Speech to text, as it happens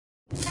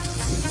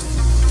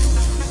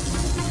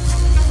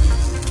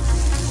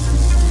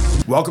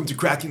Welcome to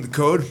Cracking the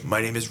Code.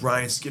 My name is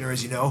Ryan Skinner,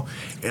 as you know,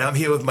 and I'm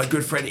here with my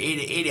good friend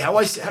Aiden. Aiden, how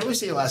do I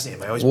say your last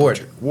name? I always Ward.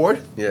 butcher.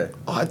 Ward? Yeah.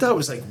 Oh, I thought it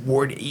was like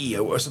Ward E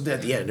or something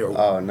at the end.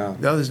 Oh, no.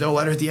 No, there's no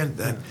letter at the end?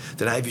 Then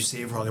I have you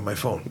saved wrong in my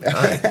phone. All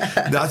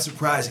right. Not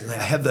surprisingly,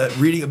 I have the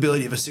reading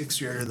ability of a sixth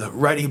grader and the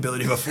writing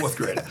ability of a fourth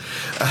grader.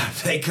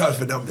 Thank God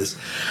for numbers.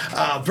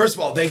 First of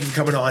all, thank you for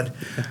coming on.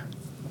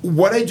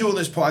 What I do on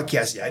this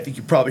podcast, I think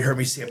you probably heard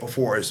me say it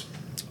before, is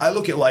I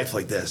look at life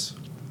like this.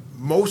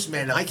 Most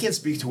men, I can't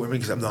speak to women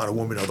because I'm not a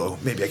woman, although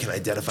maybe I can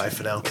identify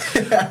for now.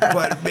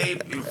 But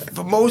maybe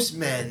for most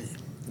men,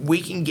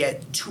 we can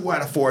get 2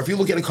 out of 4. If you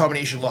look at a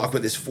combination lock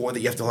where there's 4 that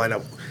you have to line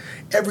up,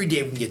 every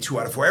day we can get 2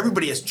 out of 4.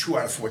 Everybody has 2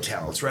 out of 4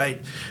 talents,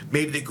 right?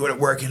 Maybe they're good at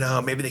working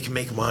out. Maybe they can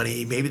make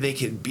money. Maybe they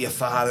can be a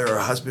father or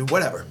a husband,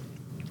 whatever.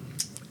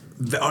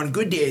 On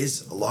good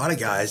days, a lot of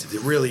guys, if they're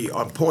really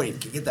on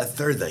point, can get that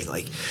third thing.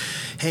 Like,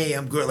 hey,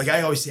 I'm good. Like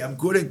I always say, I'm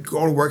good at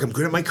going to work. I'm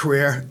good at my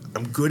career.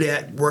 I'm good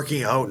at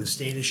working out and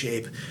staying in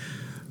shape.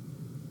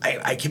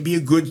 I can be a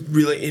good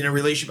in a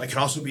relationship. I can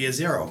also be a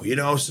 0, you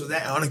know? So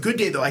that on a good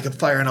day, though, I can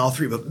fire on all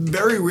 3. But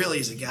very rarely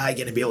is a guy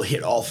going to be able to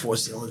hit all 4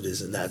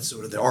 cylinders and that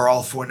sort of thing, or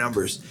all 4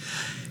 numbers.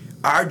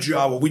 Our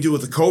job, what we do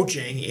with the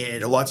coaching,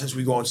 and a lot of times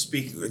we go and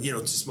speak,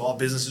 to small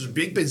businesses or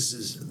big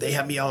businesses. They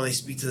have me out and they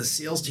speak to the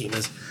sales team.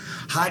 Is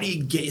how do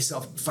you get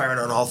yourself firing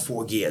on all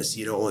 4 gears?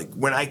 Like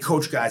when I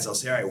coach guys, I'll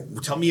say, all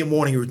right, tell me your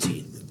morning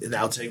routine, and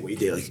I'll tell you what you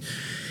do. Like,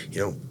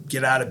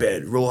 get out of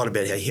bed, roll out of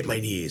bed. I hit my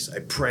knees. I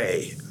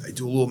pray. I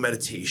do a little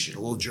meditation,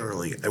 a little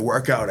journaling. I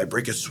work out. I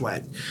break a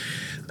sweat.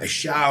 I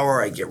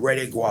shower. I get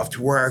ready to go off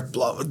to work.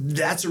 Blah.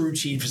 That's a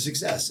routine for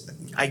success.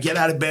 I get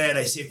out of bed,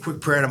 I say a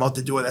quick prayer, and I'm out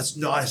the door. That's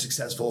not a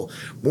successful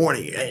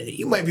morning. And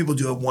you might be able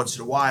to do it once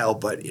in a while,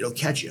 but it'll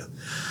catch you.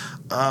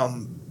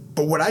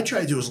 But what I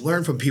try to do is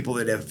learn from people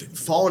that have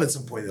fallen at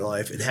some point in their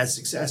life and had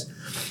success.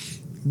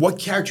 What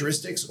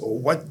characteristics or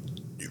what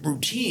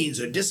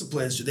routines or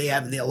disciplines do they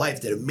have in their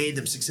life that have made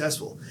them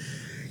successful?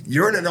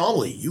 You're an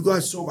anomaly. You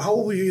got sober. How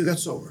old were you? You got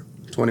sober?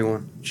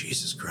 21.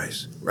 Jesus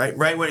Christ. Right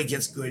when it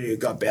gets good, it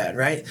got bad,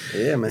 right?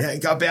 Yeah, man. Yeah,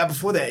 it got bad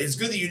before that. It's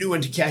good that you knew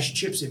when to cash your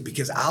chips in,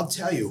 because I'll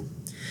tell you,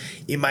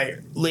 in my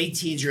late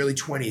teens, early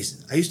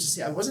 20s, I used to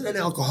say I wasn't an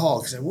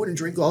alcoholic because I wouldn't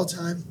drink all the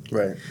time.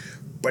 Right.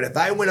 But if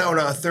I went out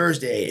on a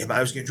Thursday, if I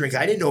was going to drink,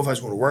 I didn't know if I was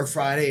going to work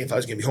Friday, if I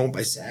was going to be home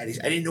by Saturdays.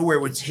 I didn't know where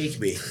it would take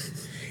me.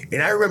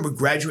 And I remember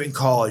graduating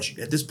college.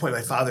 At this point,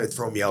 my father had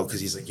thrown me out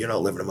because he's like, you're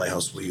not living in my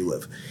house where you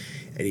live.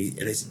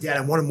 And I said, Dad,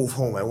 I want to move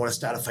home. I want to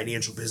start a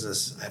financial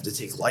business. I have to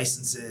take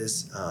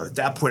licenses. At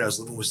that point, I was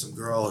living with some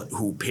girl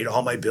who paid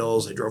all my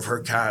bills. I drove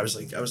her car. I was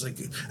like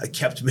a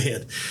kept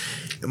man.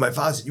 And my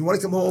father said, you want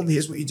to come home?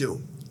 Here's what you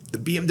do. The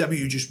BMW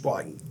you just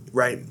bought,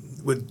 right,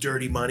 with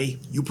dirty money,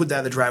 you put that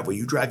in the driveway.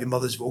 You drive your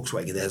mother's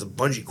Volkswagen that has a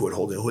bungee cord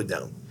holding the hood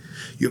down.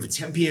 You have a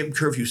 10 p.m.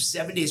 curfew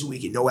 7 days a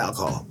week and no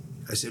alcohol.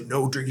 I said,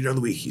 no drinking during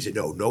the week. He said,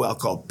 no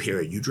alcohol,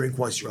 period. You drink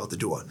once, you're out the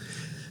door.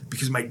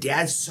 Because my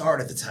dad saw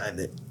it at the time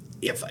that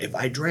if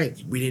I drank,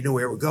 we didn't know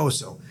where it would go.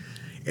 So,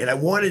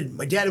 and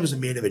my dad was a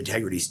man of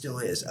integrity, still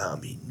is.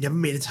 He never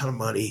made a ton of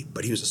money,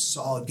 but he was a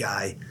solid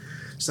guy.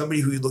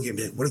 Somebody who you look at and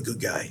be like, what a good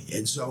guy.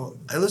 And so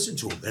I listened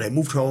to him, and I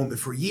moved home. And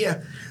for a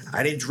year,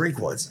 I didn't drink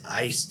once.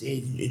 I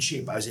stayed in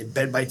shape. I was in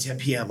bed by 10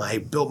 p.m. I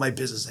built my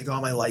business. I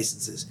got my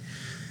licenses.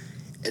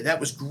 And that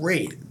was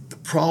great. The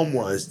problem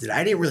was that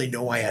I didn't really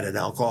know I had an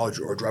alcohol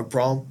or drug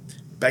problem.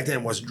 Back then,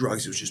 it wasn't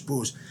drugs. It was just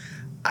booze.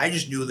 I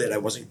just knew that I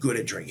wasn't good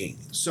at drinking.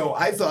 So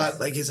I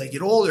thought, as I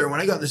get older, when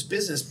I got in this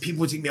business, people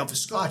would take me out for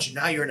scotch. And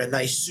now you're in a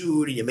nice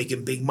suit, and you're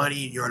making big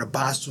money, and you're on a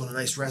bar stool in a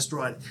nice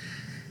restaurant.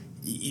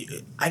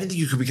 I didn't think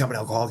you could become an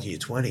alcoholic in your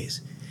 20s.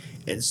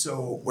 And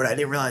so what I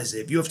didn't realize is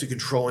that if you have to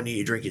control any of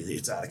your drinking,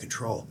 it's out of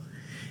control.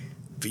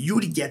 For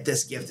you to get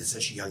this gift at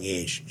such a young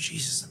age,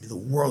 Jesus, the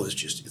world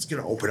is it's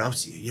going to open up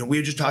to you. We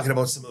were just talking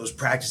about some of those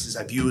practices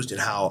I've used and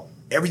how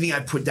everything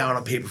I put down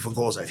on paper for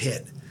goals I've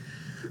hit.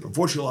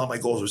 Unfortunately, a lot of my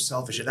goals were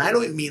selfish. And I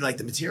don't even mean like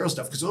the material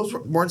stuff, because those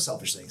weren't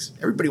selfish things.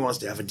 Everybody wants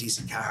to have a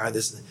decent car,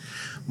 this.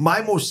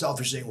 My most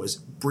selfish thing was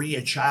bringing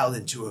a child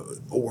into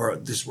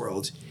this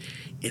world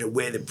in a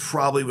way that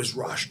probably was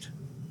rushed.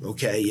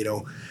 Okay,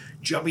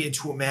 jumping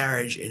into a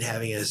marriage and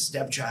having a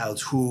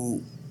stepchild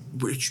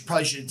which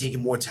probably should have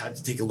taken more time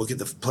to take a look at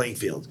the playing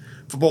field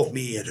for both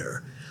me and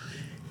her.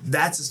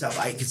 That's the stuff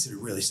I consider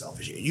really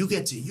selfish. And you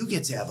get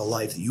to have a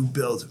life that you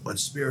build on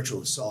spiritual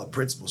and solid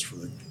principles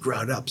from the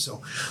ground up.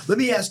 So let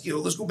me ask you,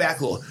 let's go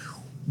back a little.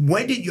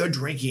 When did your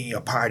drinking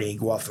or partying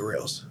go off the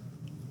rails?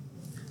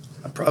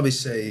 I'd probably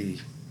say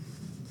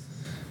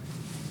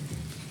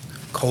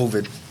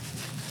COVID.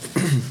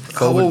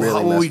 How old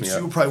really were messed me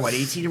up. you? Probably,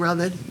 18 around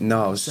then?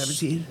 No.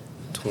 17?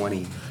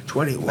 20.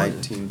 20?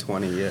 19,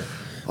 20, yeah.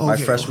 Okay. My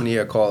freshman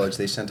year of college,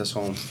 they sent us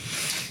home,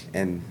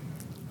 and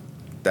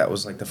that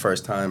was the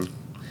first time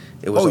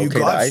it was okay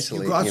to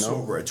isolate. You got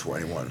sober at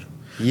 21.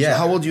 Yeah. So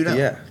how old are you now?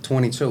 Yeah,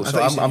 22.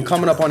 So I'm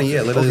coming up on a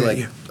year,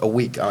 literally a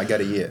week. I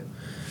got a year.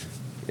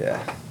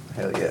 Yeah.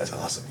 Hell yeah. That's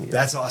awesome. Yeah.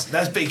 That's awesome.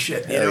 That's big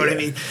shit. You know what I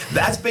mean?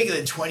 That's bigger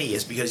than 20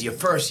 years because your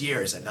first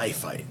year is a knife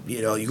fight.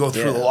 You know, you go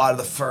through a lot of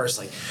the first,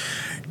 like,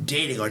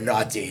 dating or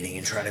not dating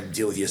and trying to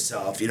deal with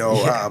yourself. You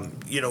know,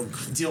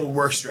 deal with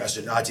work stress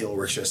or not dealing with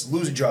work stress.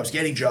 Losing jobs,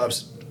 getting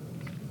jobs.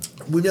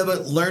 We never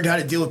learned how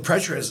to deal with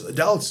pressure as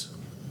adults.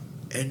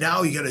 And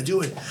now you got to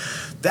do it.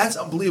 That's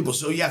unbelievable.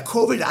 So, yeah,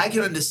 COVID, I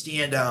can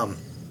understand.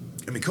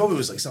 COVID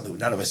was like something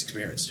none of us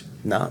experienced.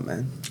 Nah,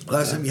 man.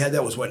 Last time you had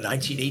that was,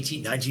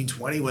 1918,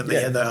 1920, when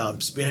they had the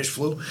Spanish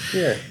flu?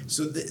 Yeah.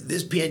 So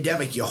this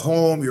pandemic, you're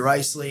home, you're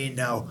isolating.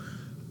 Now,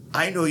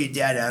 I know your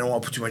dad, and I don't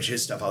want to put too much of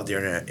his stuff out there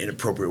in an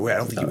inappropriate way. I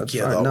don't think you would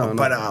care, though. No.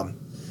 But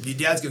your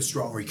dad's got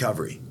strong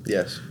recovery.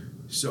 Yes.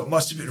 So it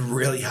must have been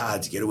really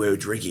hard to get away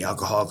with drinking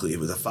alcoholically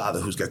with a father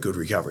who's got good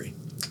recovery.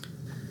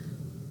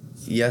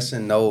 Yes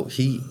and no.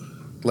 He,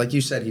 like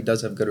you said, he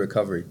does have good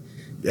recovery.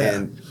 Yeah.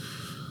 And,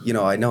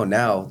 I know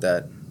now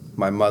that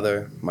my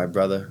mother, my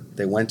brother,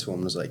 they went to him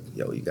and was like,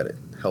 yo, you got to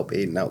help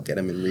Aiden out, get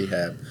him in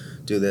rehab,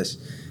 do this.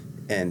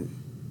 And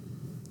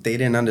they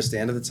didn't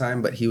understand at the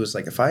time, but he was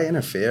like, if I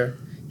interfere,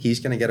 he's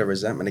going to get a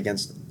resentment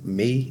against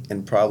me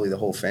and probably the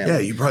whole family. Yeah,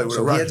 you probably would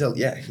have run.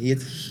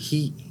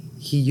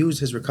 He used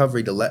his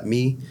recovery to let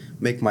me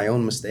make my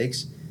own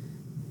mistakes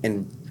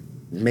and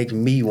make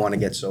me want to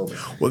get sober.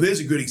 Well, there's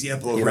a good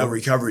example of real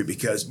recovery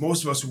because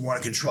most of us would want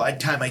to control. I'd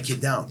tie my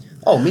kid down.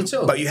 Oh, me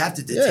too. But you have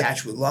to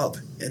detach with love,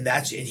 and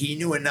he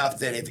knew enough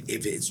that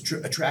if it's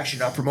attraction,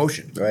 not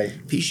promotion. Right.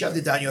 If he shoved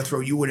it down your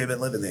throat, you wouldn't have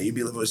been living there. You'd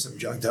be living with some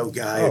junked out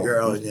guy or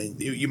girl, and then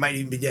you might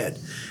even be dead.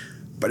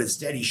 But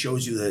instead, he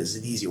shows you that there's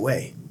an easy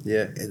way.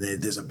 Yeah. And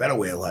there's a better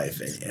way of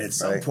life. And at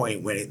some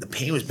point, when the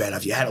pain was bad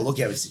enough, you had to look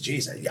at it and say,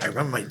 geez, I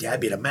remember my dad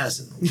being a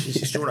mess, and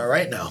he's doing all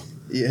right now.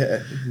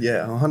 Yeah,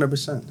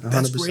 100%.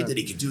 That's great that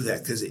he could do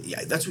that because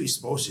that's what he's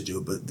supposed to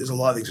do. But there's a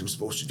lot of things I'm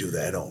supposed to do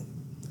that I don't.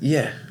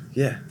 Yeah,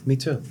 me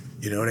too.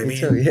 You know what I mean? Me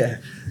too, yeah.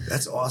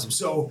 That's awesome.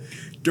 So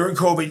during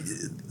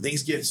COVID,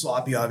 things get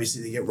sloppy,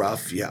 obviously. They get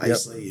rough. You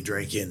isolate, you're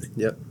drinking.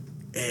 Yep.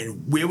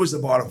 And where was the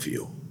bottom for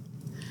you?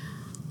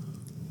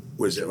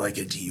 Was it like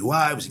a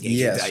DUI? Was it getting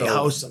kicked out of your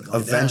house? Something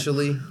like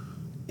eventually,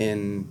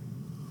 in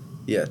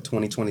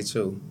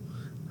 2022,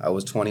 I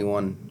was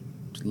 21,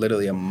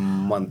 literally a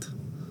month,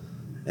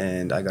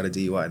 and I got a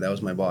DUI. That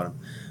was my bottom.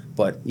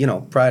 But,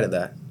 prior to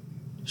that,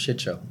 shit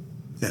show.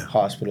 Yeah.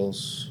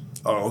 Hospitals.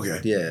 Oh, okay.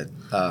 Yeah.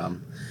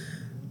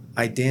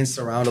 I danced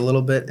around a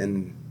little bit,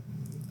 and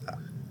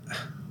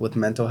with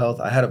mental health,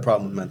 I had a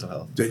problem with mental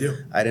health. Did you?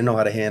 I didn't know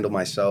how to handle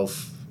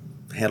myself,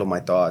 handle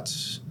my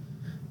thoughts.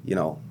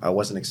 I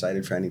wasn't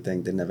excited for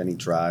anything, didn't have any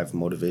drive,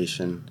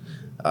 motivation.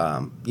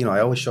 I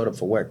always showed up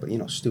for work, but,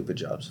 stupid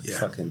jobs.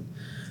 Yeah.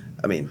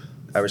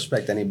 I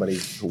respect anybody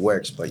who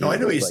works, but, I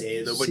know what you're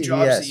saying, though, but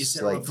jobs that you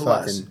settle up for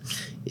less.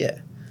 Yeah.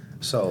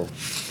 So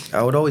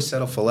I would always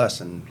settle for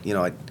less, and,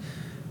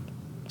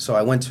 so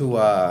I went to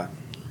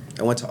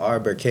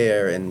Arbor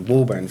Care in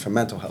Woburn for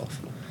mental health,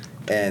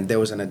 and there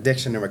was an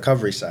addiction and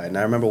recovery side, and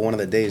I remember one of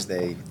the days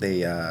they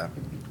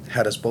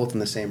had us both in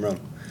the same room.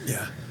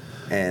 Yeah.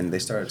 And they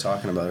started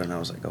talking about it, and I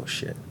was like, oh,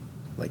 shit.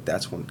 Like,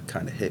 that's when it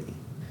kind of hit me.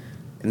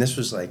 And this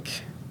was, like,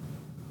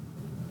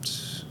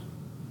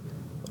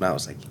 when I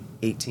was, like,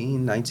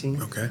 18,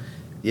 19. Okay.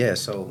 Yeah,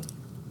 so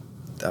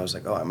I was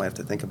like, oh, I might have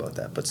to think about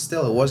that. But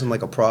still, it wasn't,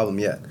 like, a problem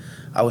yet.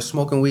 I was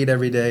smoking weed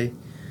every day,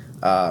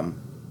 a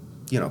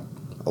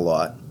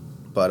lot.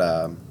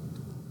 But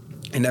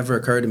it never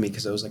occurred to me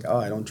because I was like, oh,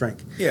 I don't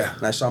drink. Yeah.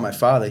 And I saw my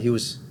father. He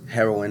was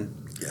heroin.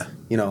 Yeah.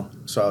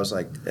 So I was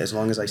like, as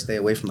long as I stay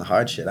away from the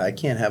hard shit, I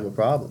can't have a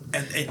problem.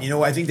 And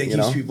I think that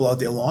keeps people out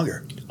there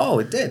longer. Oh,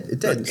 it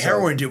did. Like,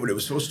 heroin did what it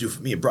was supposed to do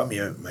for me. It brought me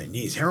on my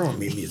knees. Heroin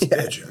made me its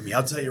bitch.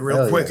 I'll tell you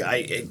real quick. Yeah.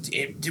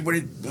 It did what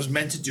it was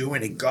meant to do,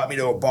 and it got me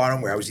to a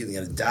bottom where I was either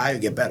going to die or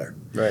get better.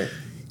 Right.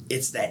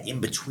 It's that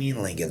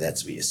in-between linger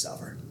that's where you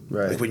suffer.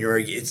 Right. Like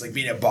it's like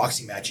being in a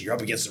boxing match and you're up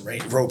against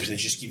the ropes and it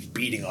just keeps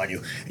beating on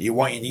you. And you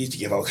want your knees to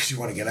give out because you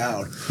want to get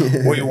out.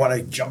 Or you want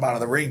to jump out of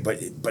the ring,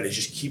 but it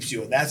just keeps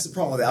you. And that's the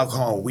problem with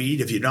alcohol and weed.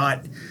 If you're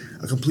not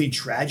a complete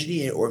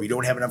tragedy or if you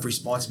don't have enough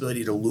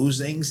responsibility to lose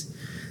things,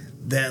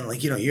 then,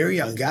 you're a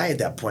young guy at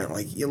that point.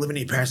 Like, you're living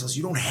in your parents' house.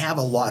 You don't have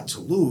a lot to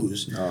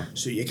lose. No.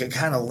 So you can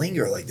kind of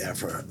linger like that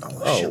for a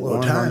shitload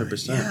of time.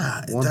 100%.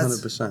 Yeah.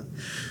 100%.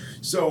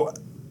 So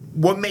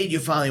what made you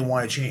finally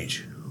want to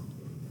change?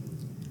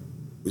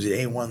 Was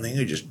it one thing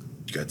or just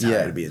you got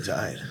tired of being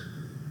tired?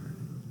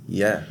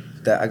 Yeah.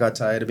 I got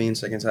tired of being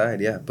sick and tired,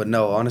 yeah. But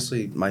no,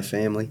 honestly, my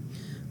family,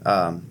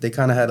 they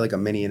kind of had like a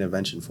mini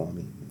intervention for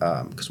me.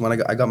 Because when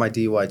I got my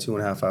DUI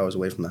 2.5 hours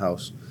away from the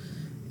house,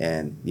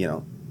 and,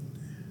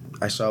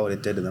 I saw what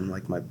it did to them.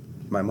 Like my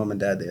mom and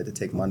dad, they had to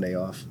take Monday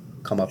off,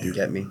 come up and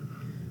get me.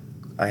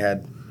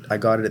 I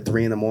got it at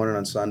 3 a.m.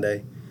 on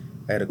Sunday.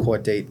 I had a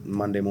court date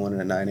Monday morning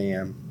at 9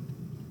 a.m.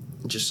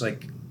 Just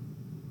like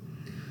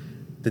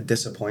the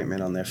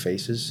disappointment on their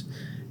faces.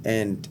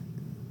 And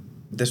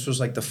this was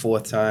like the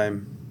 4th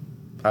time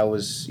I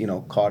was,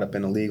 caught up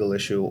in a legal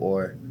issue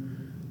or,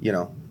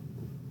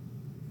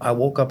 I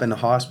woke up in the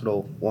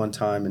hospital one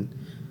time and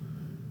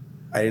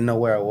I didn't know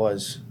where I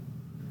was.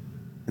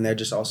 and they're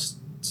just all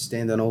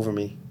standing over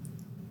me,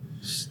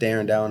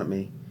 staring down at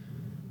me,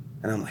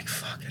 and I'm like,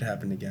 "Fuck, it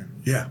happened again."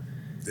 Yeah.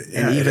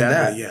 And even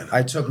that,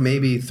 I took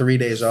maybe 3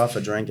 days off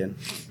of drinking.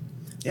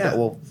 Yeah.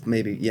 Well,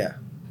 maybe, yeah.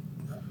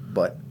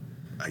 But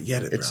I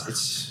get it,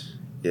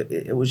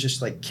 it was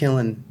just like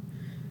killing.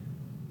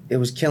 It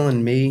was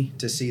killing me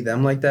to see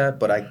them like that,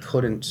 but I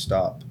couldn't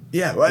stop.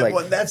 Yeah,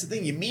 well, that's the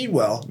thing. You mean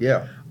well.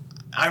 Yeah.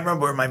 I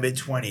remember in my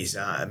mid-20s,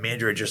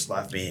 Amanda had just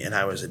left me, and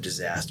I was a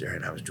disaster,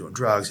 and I was doing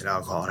drugs and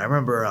alcohol. And I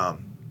remember I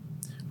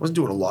wasn't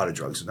doing a lot of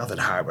drugs, nothing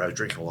hard, but I was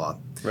drinking a lot.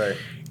 Right.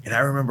 And I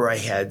remember I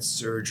had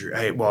surgery.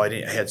 I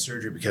had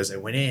surgery because I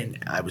went in.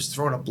 I was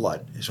throwing up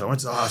blood, so I went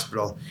to the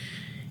hospital,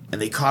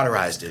 and they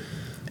cauterized it.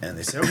 And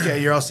they said,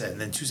 "Okay, you're all set."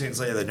 And then 2 seconds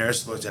later, the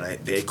nurse looked,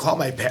 and they called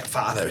my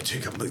father to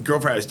come. The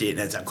girlfriend I was dating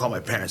at the time called my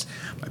parents.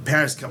 My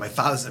parents come. My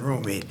father's in the room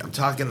with me. I'm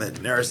talking to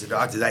the nurse, the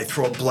doctor. I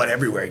throw up blood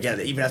everywhere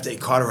again, even after they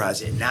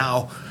cauterized it. And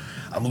now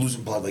I'm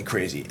losing blood like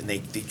crazy. And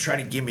they try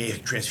to give me a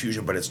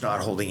transfusion, but it's not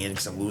holding in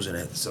because I'm losing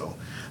it. So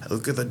I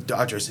look at the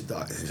doctor. I said,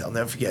 I'll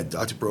never forget,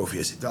 Dr. Brophy.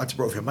 I said, "Dr.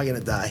 Brophy, am I going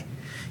to die?"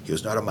 He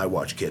goes, "Not on my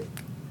watch, kid."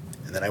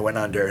 And then I went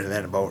under, and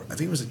then about, I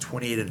think it was like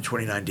 28 and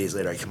 29 days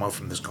later, I came out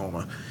from this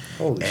coma.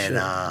 Holy shit.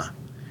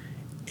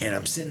 And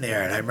I'm sitting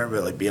there, and I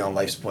remember like being on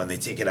life support, and they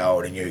take it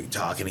out, and you're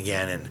talking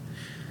again, and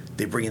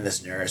they bring in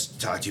this nurse to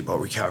talk to you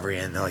about recovery,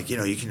 and they're like,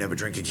 "You can never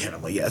drink again."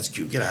 I'm like, "Yeah, that's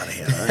cute. Get out of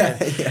here."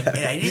 Yeah.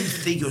 And I didn't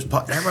think it was. And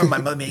I remember my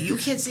mother, "Man, you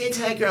can't say it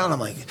to that girl." And I'm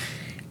like,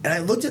 and I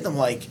looked at them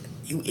like,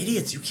 "You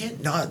idiots! You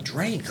can't not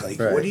drink. Like,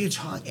 Right. what are you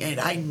talking?" And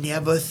I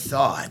never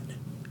thought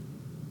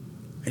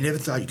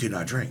you could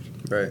not drink.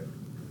 Right.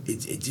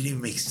 It didn't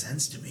even make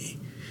sense to me.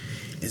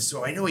 And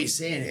so I know what you're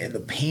saying, and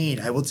the pain.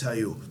 I will tell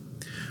you,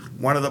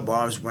 one of the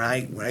bombs when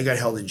I got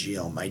held in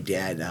jail, my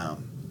dad's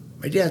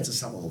a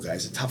Somerville guy.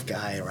 He's a tough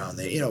guy around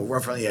there,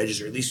 rough around the edges,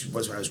 or at least he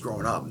was when I was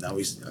growing up. Now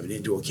he's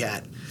into a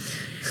cat.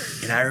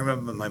 And I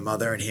remember my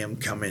mother and him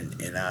coming,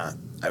 and I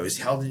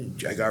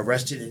got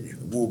arrested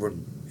in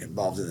Woburn,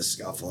 involved in the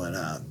scuffle,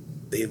 and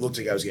they looked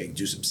like I was going to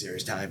do some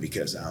serious time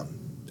because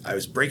I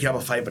was breaking up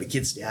a fight, but a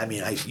kid stabbed me,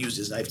 and I used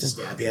his knife to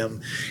stab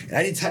him. And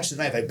I didn't touch the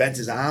knife. I bent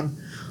his arm,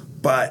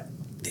 but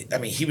I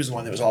mean, he was the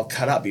one that was all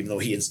cut up, even though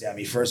he had stabbed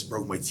me first and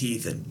broke my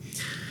teeth. And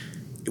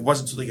it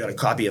wasn't until they got a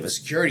copy of a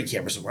security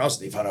camera somewhere else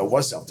that they found out it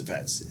was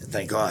self-defense. And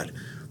thank God.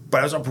 But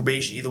I was on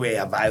probation. Either way,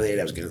 I violated.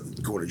 I was going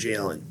to go to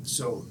jail. And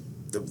so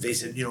they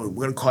said, "We're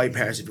going to call your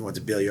parents if you want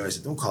to bail you." I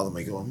said, "Don't call them."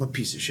 I go, "I'm a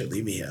piece of shit.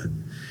 Leave me here."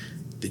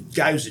 The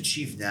guy who's the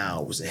chief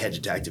now was the head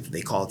detective.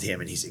 They called him,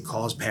 and he said,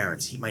 "Call his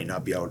parents. He might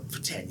not be out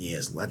for 10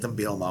 years. Let them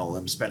bail him out.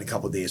 Let him spend a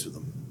couple of days with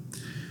them."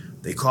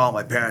 They call,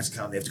 my parents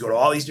come. They have to go to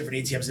all these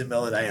different ATMs in the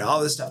middle of the night and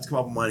all this stuff to come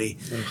up with money.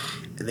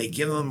 And they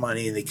give them the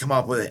money, and they come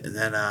up with it. And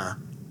then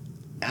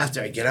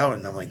after I get out,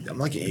 and I'm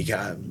looking at you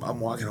guy, I'm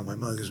walking on my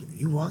mother goes,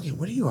 "You walking?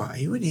 What are you? Are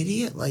you an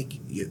idiot? Like,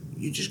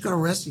 you just got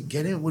arrested.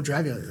 Get in. We'll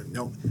drive you." Like,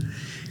 "No."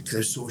 Because I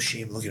was so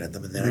ashamed looking at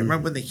them. And then I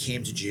remember when they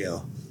came to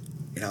jail,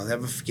 and I'll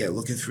never forget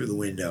looking through the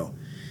window.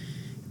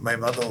 My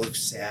mother looked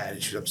sad,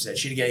 and she was upset.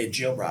 She didn't get a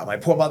jail bra. My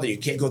poor mother, you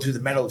can't go through the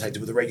metal detector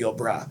with a regular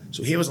bra.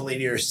 So here was a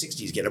lady in her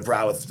 60s getting a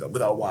bra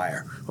without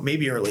wire. Or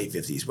maybe in her late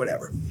 50s,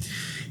 whatever.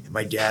 And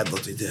my dad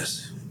looked at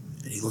this,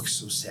 and he looked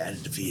so sad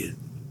and defeated.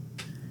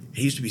 And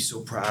he used to be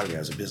so proud of me. I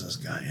was a business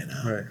guy. And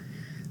Right.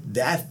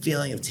 that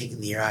feeling of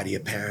taking the air out of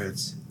your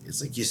parents, it's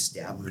like you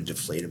stab them and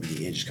deflate them, and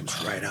the air just comes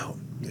right out.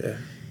 Yeah.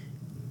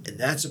 And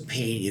that's a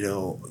pain,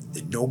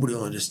 that nobody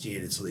will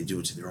understand until they do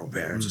it to their own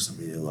parents or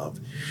somebody they love.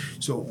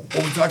 So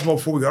what we talked about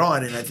before we got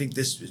on, and I think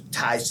this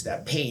ties to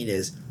that pain,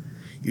 is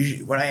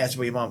usually when I ask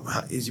about your mom,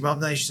 "Is your mom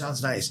nice?" She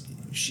sounds nice.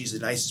 She's the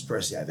nicest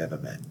person I've ever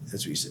met.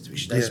 That's what you said to me.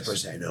 She's the nicest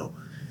person I know.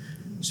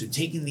 So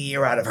taking the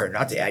air out of her,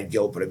 not to add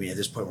guilt, but I mean, at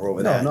this point we're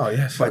over that. No,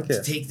 yes. But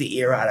to take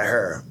the air out of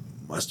her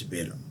must have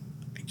been,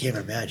 I can't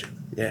imagine.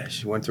 Yeah,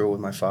 she went through it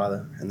with my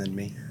father and then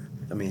me.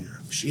 I mean,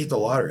 she hit the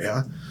lottery,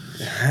 huh?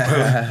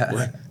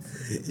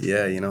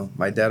 Yeah,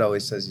 my dad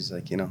always says, he's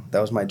like, that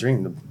was my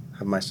dream to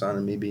have my son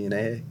and me be in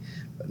AA.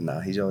 But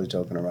nah, he's always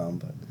joking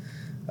around.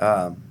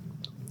 But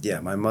yeah,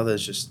 my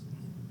mother's just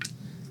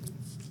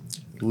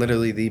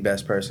literally the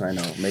best person I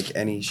know. Make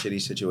any shitty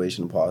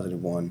situation a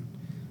positive one.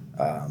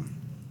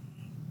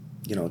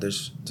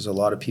 There's a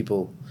lot of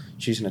people.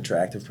 She's an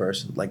attractive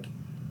person, like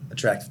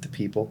attractive to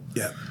people.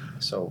 Yeah.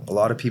 So a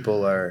lot of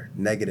people are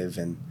negative,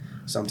 and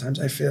sometimes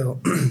I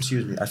feel,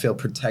 I feel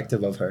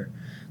protective of her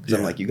because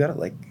I'm like, you gotta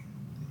like.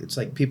 It's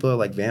like people are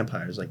like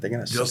vampires. Like they're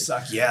gonna. They'll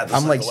suck. Yeah.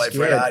 I'm like the life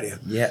scared. right out of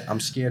you. Yeah, I'm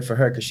scared for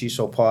her because she's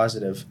so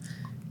positive,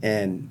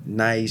 and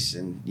nice,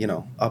 and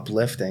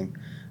uplifting.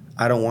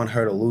 I don't want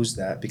her to lose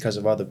that because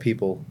of other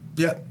people.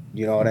 Yeah.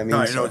 You know what I mean? No,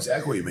 I know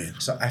exactly what you mean.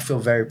 So I feel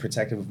very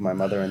protective of my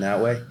mother in that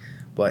way,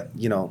 but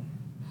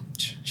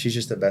she's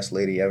just the best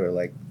lady ever.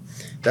 Like,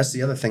 that's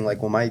the other thing.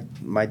 Like when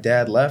my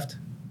dad left,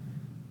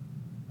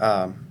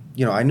 I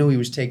knew he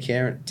was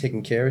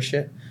taking care of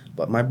shit,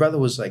 but my brother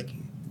was like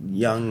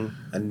young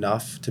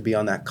enough to be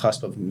on that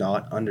cusp of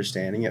not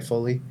understanding it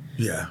fully.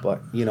 Yeah.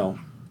 But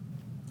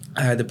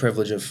I had the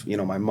privilege of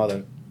my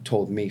mother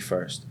told me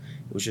first.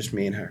 It was just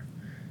me and her.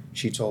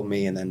 She told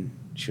me, and then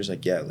she was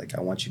like, yeah, like,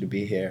 I want you to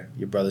be here.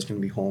 Your brother's going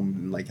to be home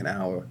in like an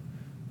hour.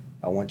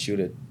 I want you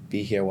to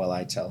be here while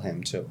I tell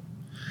him too.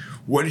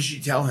 What did she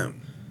tell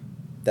him?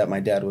 That my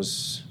dad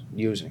was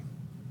using.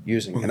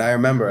 And I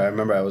remember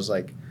I was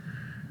like,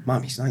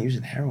 Mom, he's not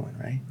using heroin,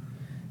 right?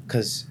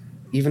 Because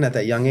even at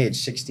that young age,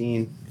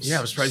 16. Yeah,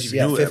 I'm surprised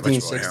you knew 15, that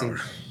much 16. About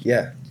heroin.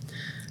 Yeah.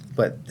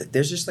 But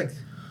there's just like,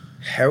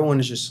 heroin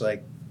is just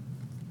like,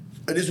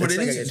 it is what it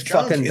like is. It's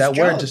fucking, that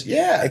junk. word just,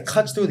 yeah. It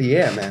cuts through the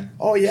air, man.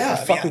 Oh,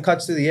 yeah. It fucking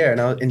cuts through the air.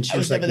 And she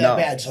was like, never no.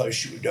 that bad until I was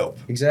shooting dope.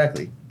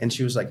 Exactly. And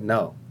she was like,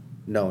 no.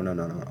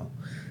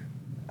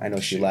 I know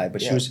she lied,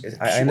 but she was,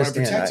 I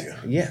understand.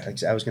 Protect you.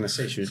 I was going to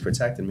say she was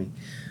protecting me.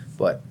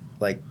 But,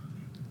 like,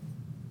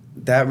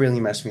 that really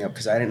messed me up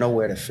because I didn't know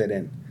where to fit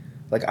in.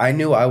 Like, I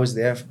knew I was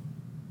there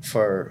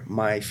for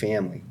my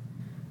family.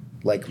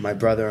 Like, my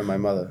brother and my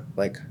mother.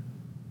 Like,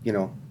 you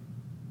know,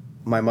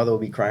 my mother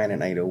would be crying at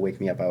night. It would wake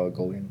me up. I would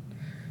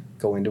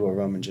go into a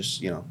room and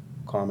just, you know,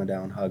 calm her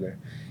down, hug her.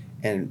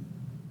 And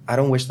I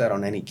don't wish that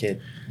on any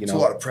kid. You know,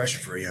 it's a lot of pressure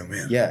for a young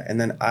man. Yeah,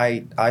 and then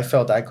I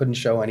felt I couldn't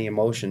show any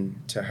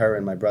emotion to her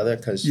and my brother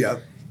because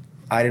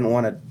I didn't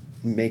want to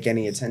make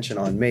any attention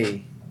on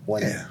me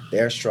when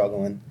they're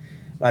struggling.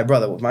 My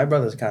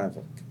brother's kind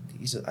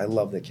of, I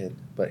love the kid,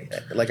 but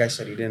like I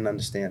said, he didn't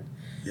understand.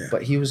 Yeah.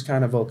 But he was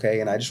kind of okay,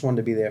 and I just wanted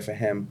to be there for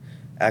him,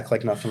 act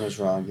like nothing was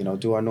wrong, you know,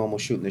 do our normal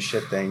shooting the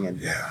shit thing,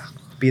 and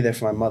be there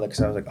for my mother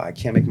because I was like, I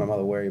can't make my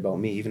mother worry about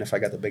me, even if I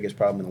got the biggest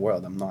problem in the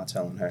world. I'm not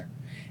telling her.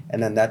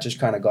 And then that just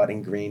kind of got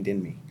ingrained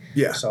in me.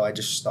 Yeah. So I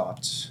just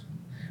stopped.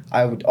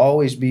 I was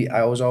always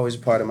a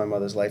part of my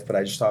mother's life, but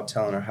I just stopped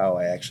telling her how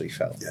I actually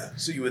felt. Yeah.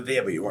 So you were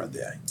there, but you weren't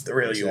there. The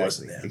real you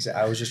wasn't there.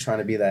 Exactly. I was just trying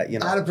to be that, you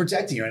know. Out of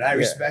protecting you, and I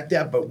respect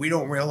that, but we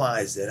don't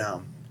realize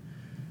that.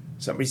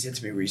 Somebody said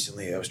to me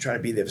recently, I was trying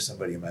to be there for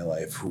somebody in my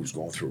life who was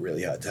going through a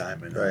really hard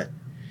time, and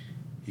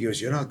he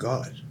goes, "You're not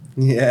God."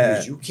 Yeah.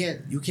 Goes, you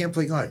can't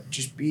play God.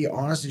 Just be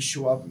honest and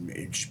show up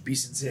and just be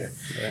sincere.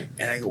 Right.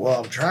 And I go,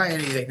 well, I'm trying.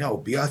 And he's like, no,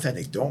 be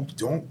authentic. Don't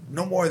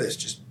no more of this.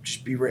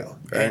 Just be real.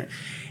 Right. And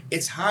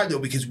it's hard though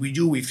because we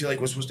feel like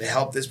we're supposed to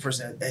help this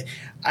person.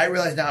 I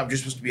realize now I'm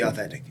just supposed to be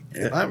authentic.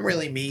 And if I'm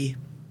really me,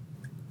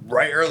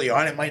 right early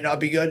on, it might not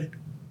be good.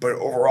 But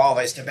overall, if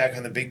I step back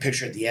on the big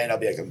picture at the end, I'll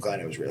be like, I'm glad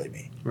it was really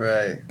me.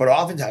 Right. But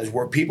oftentimes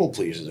we're people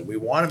pleasers and we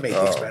want to make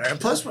things better. And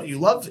plus, when you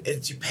love,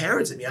 it's your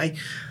parents. I mean,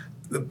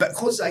 the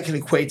closest I can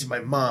equate to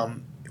my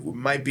mom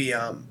might be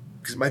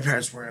because my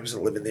parents weren't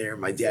living there.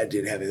 My dad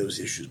didn't have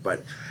those issues,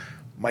 but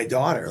my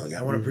daughter, like,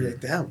 I want to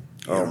protect them.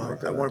 You know? My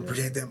God, I want to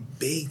protect them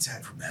big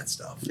time from that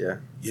stuff. Yeah.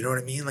 You know what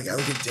I mean? Like, I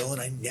look at Dylan.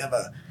 I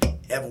never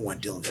ever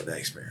want Dylan to have that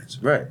experience.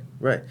 Right.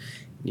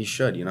 You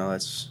should. You know,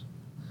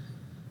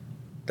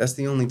 that's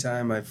the only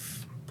time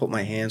I've put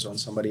my hands on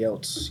somebody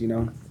else. You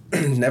know,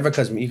 never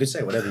because you could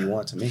say whatever you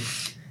want to me.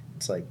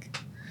 It's like.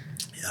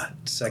 Yeah.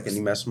 The second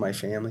you mess with my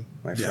family,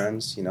 my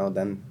friends, you know,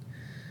 then,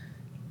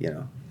 you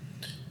know.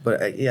 But,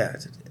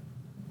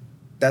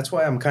 that's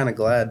why I'm kind of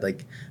glad.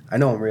 Like, I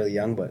know I'm really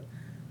young, but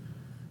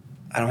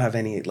I don't have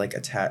any, like,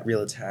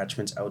 real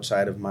attachments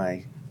outside of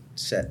my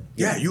set.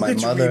 Yeah, you my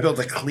get to rebuild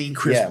a clean,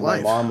 crisp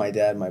life. My mom, my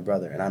dad, my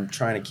brother. And I'm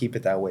trying to keep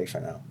it that way for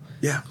now.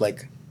 Yeah.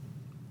 Like,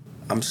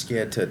 I'm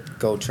scared to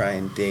go try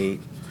and date.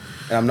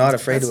 And I'm not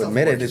afraid to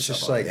admit it. It's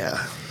just like,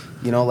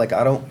 you know, like,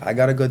 I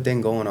got a good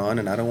thing going on,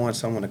 and I don't want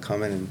someone to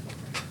come in and,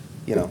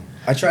 you know,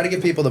 I try to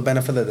give people the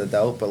benefit of the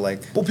doubt, but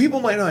like... Well,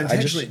 people might not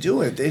intentionally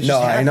do it. They just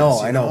I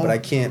know, but I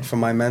can't, from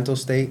my mental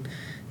state,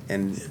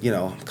 and, you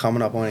know,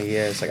 coming up on a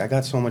year, it's like, I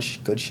got so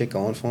much good shit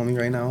going for me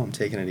right now, I'm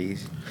taking it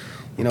easy.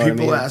 You know what I mean?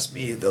 People ask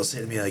me, they'll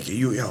say to me, like,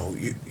 you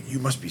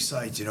must be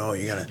psyched, you know,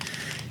 you're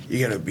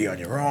gonna be on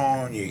your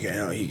own, you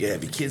gotta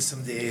have your kids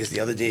some days, the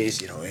other days,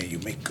 you know, you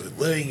make good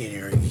living, and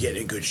you're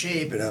getting in good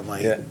shape, and I'm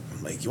like,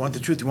 you want the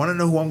truth? You want to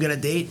know who I'm gonna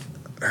date?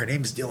 Her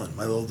name's Dylan,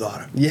 my little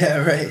daughter. Yeah,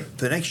 right. For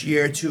the next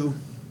year or two,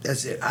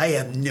 that's it. I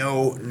have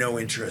no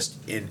interest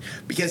in,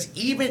 because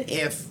even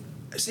if,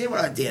 say I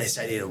went on a date, I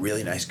decided to date a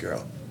really nice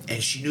girl,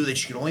 and she knew that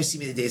she could only see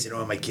me the days I don't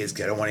have my kids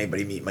because I don't want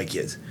anybody to meet my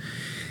kids.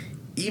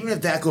 Even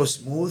if that goes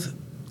smooth,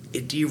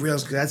 it derails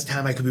because that's the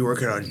time I could be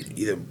working on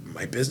either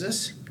my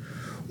business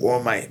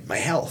or my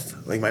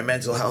health, like my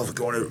mental health,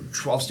 going to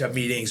 12-step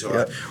meetings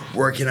or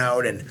working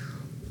out, and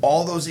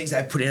all those things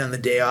I put in on the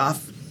day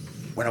off.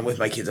 When I'm with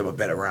my kids, I'm a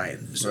better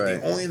Ryan. So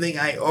the only thing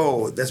I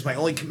owe, that's my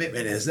only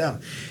commitment, is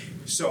them.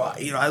 So,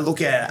 you know, I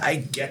look at it, I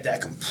get that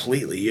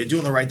completely. You're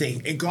doing the right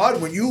thing. And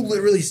God, when you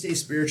literally stay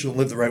spiritual and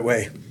live the right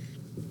way,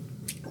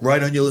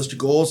 write on your list of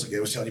goals, like I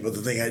was telling you about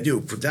the thing I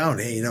do, put down,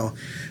 hey, you know,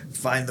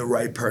 find the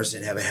right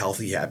person, have a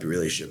healthy, happy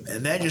relationship.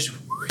 And then just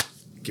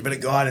give it to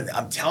God. And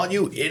I'm telling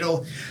you,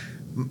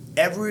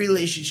 every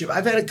relationship,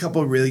 I've had a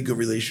couple of really good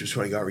relationships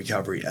when I got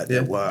recovery.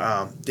 That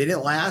were, they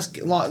didn't last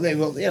long. They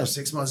were,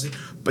 6 months,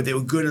 but they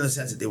were good in the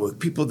sense that they were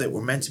people that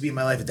were meant to be in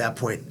my life at that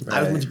point. Right.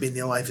 I was meant to be in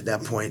their life at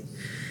that point.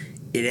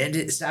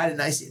 It started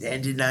nice, it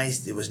ended nice.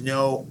 There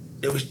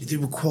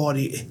were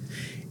quality.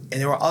 And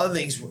there were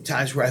other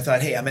times where I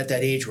thought, hey, I'm at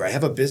that age where I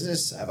have a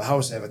business, I have a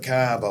house, I have a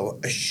car,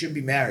 but I should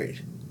be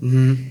married.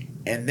 Mm-hmm.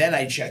 And then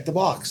I checked the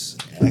box,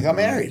 and I got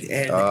married,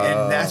 and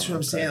that's what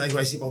I'm saying. Like when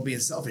I say about being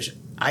selfish,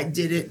 I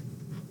did it.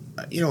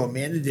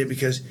 Amanda did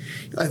because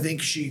I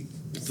think she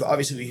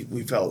obviously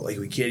we felt like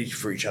we cared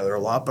for each other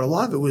a lot, but a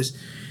lot of it was,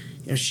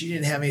 she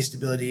didn't have any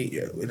stability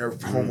in her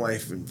home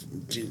life, and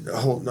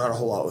not a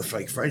whole lot with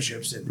like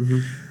friendships,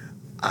 and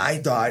I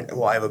thought,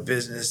 well, I have a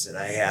business and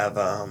I have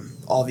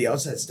all the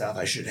outside stuff.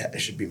 I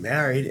should be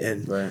married,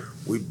 and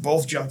we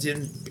both jumped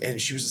in. And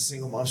she was a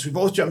single mom, so we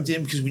both jumped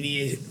in because we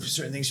needed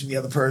certain things from the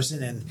other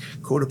person and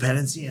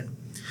codependency. And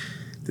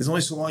there's only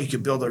so long you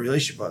can build a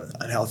relationship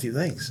on healthy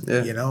things,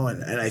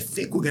 And I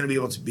think we're going to be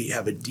able to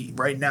have a deep.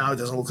 Right now, it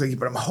doesn't look like it,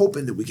 but I'm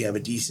hoping that we can have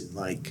a decent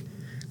like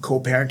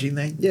co-parenting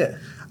thing. Yeah.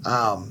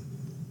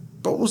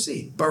 But we'll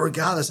see. But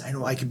regardless, I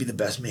know I can be the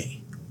best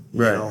me. You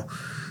know?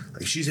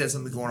 Like she's had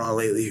something going on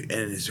lately,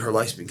 and her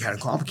life's been kind of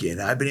complicated.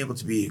 And I've been able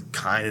to be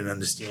kind and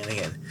understanding,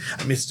 and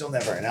I mean, it's still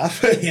never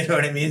enough. You know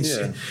what I mean?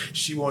 Yeah.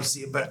 She won't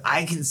see it, but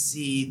I can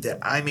see that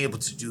I'm able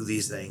to do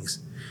these things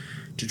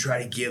to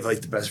try to give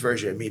like the best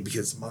version of me because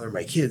it's the mother of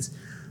my kids.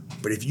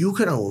 But if you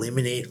could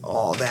eliminate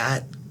all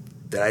that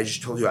I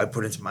just told you I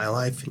put into my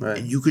life,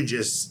 and you could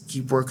just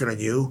keep working on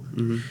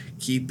you,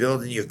 keep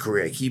building your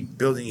career, keep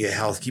building your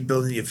health, keep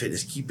building your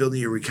fitness, keep building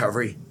your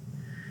recovery.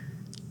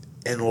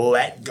 And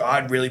let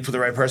God really put the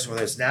right person,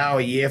 whether it's now,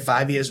 a year,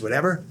 5 years,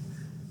 whatever.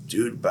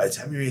 Dude, by the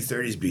time you're in your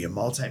 30s, be a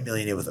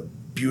multimillionaire with a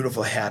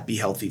beautiful, happy,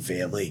 healthy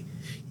family.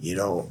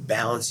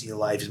 Balancing your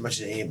life as much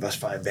as any of us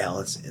find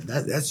balance. And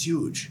that's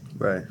huge.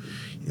 Right.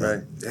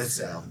 That's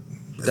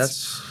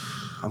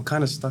I'm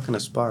kind of stuck in a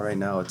spot right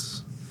now.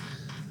 It's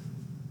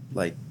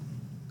like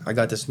I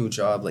got this new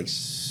job. Like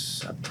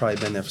I've probably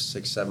been there for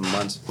 6-7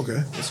 months.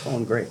 Okay. It's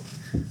going great.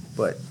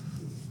 But,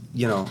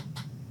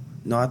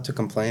 not to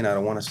complain. I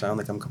don't want to sound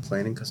like I'm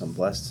complaining because I'm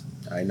blessed.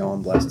 I know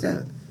I'm blessed.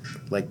 And,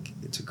 like,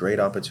 it's a great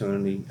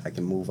opportunity. I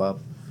can move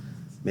up,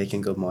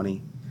 making good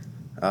money.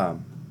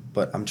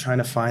 But I'm trying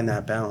to find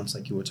that balance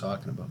like you were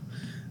talking about.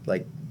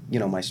 Like,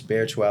 my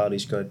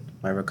spirituality's good.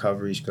 My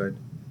recovery's good.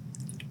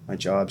 My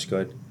job's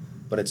good.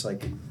 But it's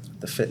like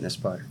the fitness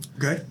part.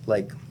 Okay.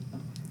 Like,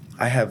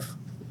 I have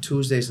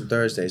Tuesdays and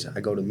Thursdays,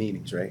 I go to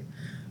meetings, right?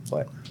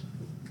 But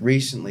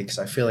recently, because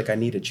I feel like I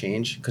need a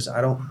change, because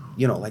I don't,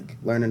 like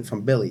learning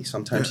from Billy,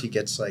 sometimes he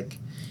gets like,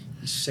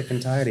 he's sick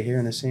and tired of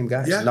hearing the same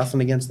guys. Yeah. Nothing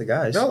against the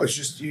guys. No, it's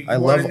just you I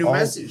want love a new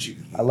message.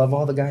 I love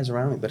all the guys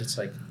around me, but it's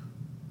like,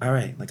 all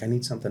right, like I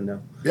need something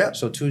new. Yeah.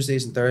 So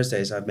Tuesdays and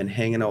Thursdays, I've been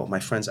hanging out with my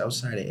friends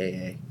outside of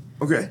AA.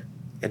 Okay.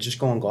 And just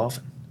going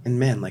golfing. And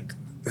man, like,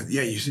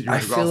 yeah, you said I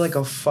feel like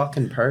a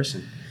fucking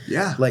person.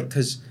 Yeah. Like,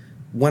 because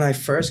when I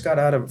first got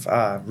out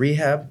of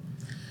rehab,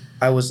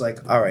 I was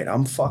like, all right,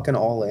 I'm fucking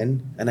all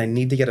in, and I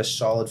need to get a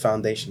solid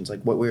foundation. It's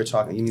like what we were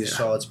talking. You need a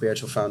solid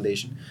spiritual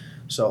foundation.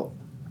 So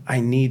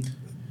I need,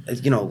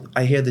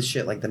 I hear this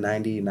shit like the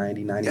 90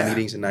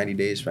 meetings in 90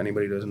 days, for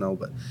anybody who doesn't know.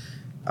 But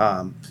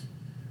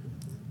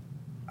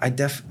I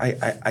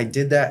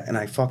did that, and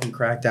I fucking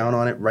cracked down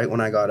on it right when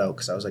I got out,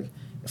 because I was like,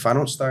 if I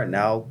don't start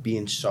now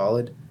being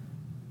solid,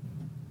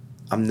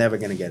 I'm never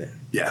going to get it.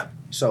 Yeah.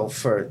 So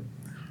for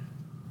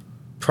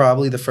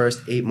probably the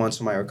first 8 months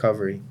of my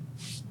recovery,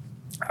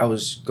 I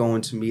was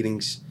going to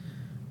meetings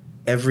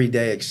every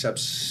day except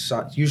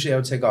usually I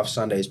would take off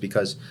Sundays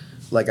because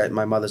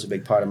my mother's a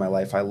big part of my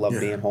life. I love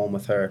being home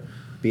with her,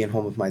 being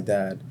home with my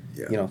dad,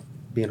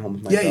 being home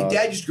with my dog. Your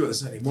dad used to go to the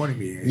Sunday morning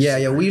meetings.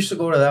 Yeah, we used to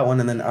go to that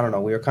one, and then, I don't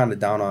know, we were kind of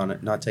down on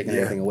it, not taking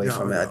anything away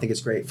from it. I think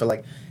it's great. For,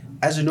 like,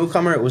 as a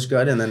newcomer, it was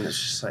good, and then it's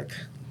just like...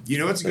 You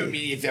know what's a good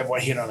meeting if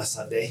everyone hit on a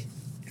Sunday?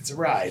 It's a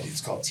ride.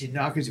 It's called Tin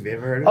Knockers. Have you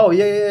ever heard of it? Oh,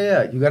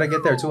 yeah. You got to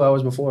get there 2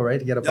 hours before, right,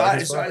 to get a parking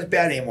spot? It's spot? not as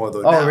bad anymore,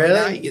 though. Oh, really?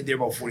 Now you get there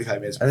about 45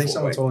 minutes before. I think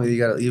someone told me you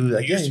got to...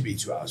 It used to be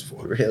 2 hours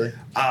before. Really?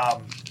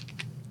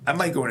 I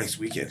might go next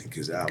weekend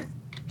because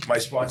my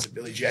sponsor,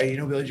 Billy J. You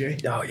know Billy J?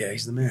 Oh, yeah,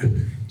 he's the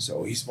man.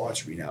 So he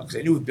sponsored me now because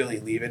I knew with Billy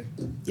leaving,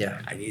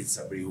 I needed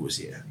somebody who was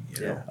here.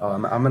 You know? Oh,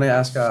 I'm going to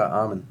ask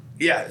Armin.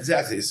 Yeah,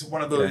 exactly. So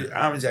one of those,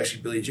 Armin's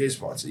actually Billy J's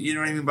sponsor. You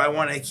know what I mean? But I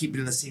want to keep it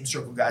in the same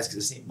circle of guys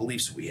because the same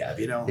beliefs we have,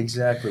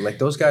 Exactly. Like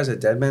those guys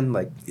at Deadman,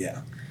 like,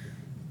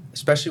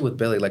 especially with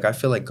Billy, like I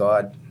feel like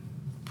God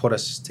put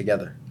us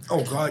together.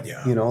 Oh, God,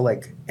 yeah.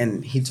 Like,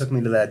 and he took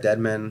me to that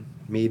Deadman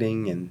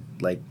meeting and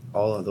like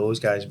all of those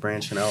guys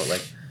branching out.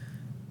 Like,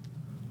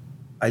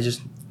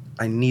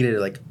 I needed,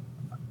 like,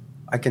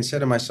 I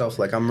consider myself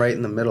like I'm right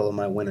in the middle of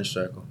my winner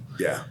circle.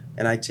 Yeah.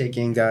 And I take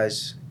in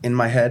guys in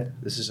my head.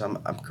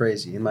 I'm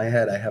crazy. In my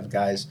head, I have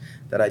guys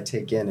that I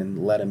take in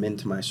and let them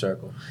into my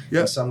circle.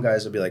 Yeah. And some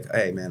guys will be like,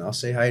 hey, man, I'll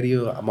say hi to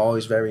you. I'm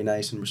always very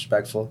nice and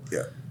respectful.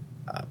 Yeah.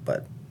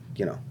 But,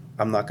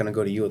 I'm not going to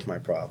go to you with my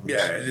problems.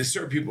 Yeah, there's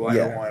certain people I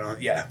don't want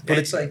to, But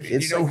it's like, who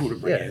to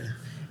bring in.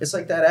 It's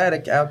like that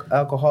addict,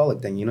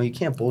 alcoholic thing. You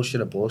can't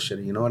bullshit a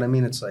bullshitter. You know what I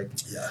mean? It's like,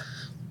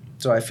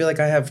 so I feel like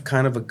I have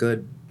kind of a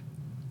good,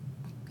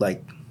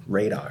 like,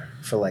 radar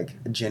for like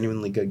a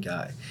genuinely good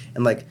guy,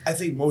 and like I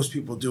think most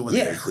people do when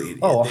they're clean.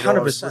 Oh,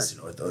 100%. Listen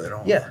to it though. They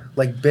don't. Yeah,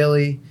 like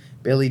Billy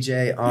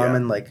J,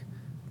 Armin, like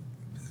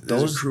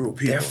those crew of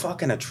people. They're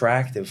fucking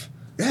attractive.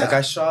 Yeah. Like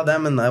I saw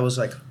them and I was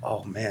like,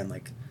 oh man,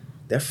 like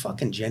they're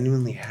fucking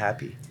genuinely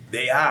happy.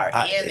 They are.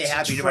 And they're It's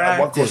happy no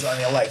matter what goes on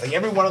in their life. Like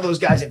every one of those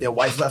guys, if their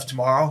wife left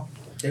tomorrow,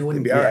 they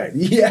wouldn't be all right.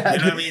 Yeah. You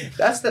know what I mean?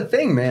 That's the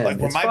thing, man. Like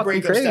when it's my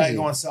breakup crazy. started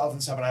going south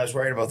and stuff, and I was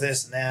worried about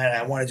this and that, and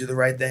I want to do the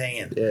right thing,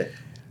 and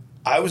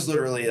I was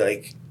literally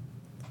like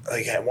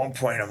at one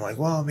point, I'm like,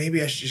 well,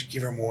 maybe I should just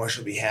give her more.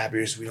 She'll be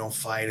happier, so we don't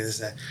fight and this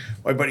and that.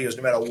 My buddy goes,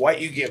 no matter what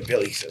you give,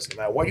 Billy says, no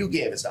matter what you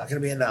give, it's not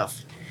going to be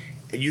enough.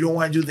 And you don't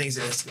want to do things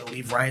that's going to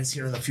leave Ryan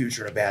Skinner in the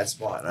future in a bad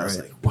spot. And I was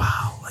like,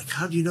 wow, like,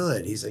 how do you know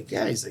that? He's like,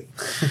 yeah. He's like,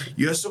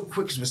 you're so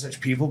quick with such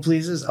people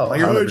pleasers. I'm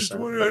like, I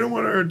don't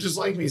want her to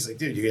dislike me. He's like,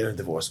 dude, you're getting a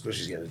divorce because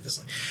she's getting a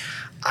dislike.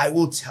 I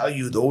will tell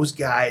you, those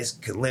guys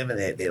can live in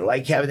it. They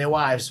like having their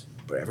wives,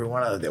 but every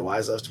one of them, their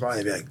wives left tomorrow,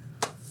 they'd be like,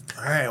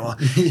 all right, well,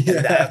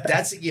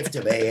 that's a gift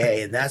of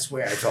AA. And that's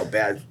where I felt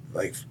bad,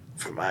 like,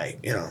 for my,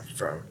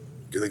 for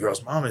the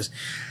girl's mom is,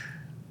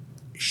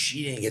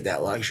 she didn't get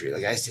that luxury.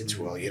 Like I said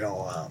to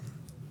her,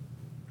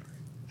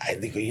 I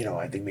think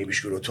maybe we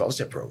should go to a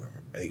 12-step program.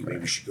 I think maybe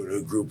we should go to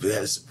a group that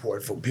has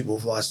support for people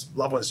who've lost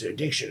loved ones to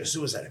addiction or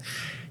suicide.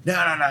 No,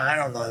 I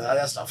don't know.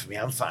 That's not for me.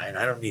 I'm fine.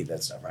 I don't need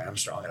that stuff, right? I'm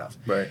strong enough.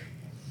 Right.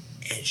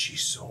 And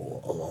she's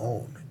so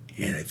alone.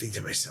 And I think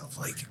to myself,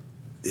 like,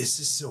 this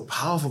is so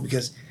powerful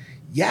because,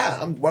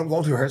 what I'm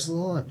going through hurts a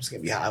little. I'm just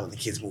going to be high when the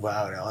kids move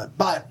out and all that.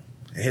 But,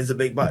 and here's the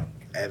big but,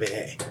 I have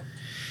AA.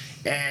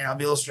 And I'll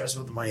be a little stressed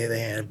with the money in the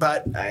hand,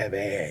 but I have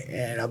AA.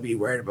 And I'll be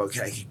worried about,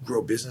 can I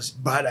grow business?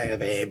 But I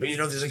have AA. But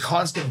there's a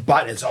constant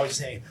but. It's always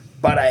saying,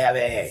 but I have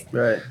AA.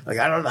 Right. Like,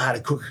 I don't know how to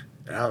cook.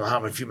 I don't know how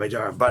I'm going to feed my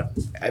daughter, but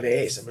I have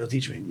AA. Somebody will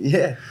teach me.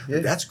 Yeah.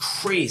 That's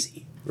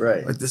crazy.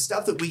 Right. Like, the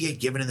stuff that we get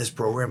given in this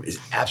program is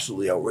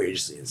absolutely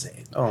outrageously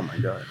insane. Oh, my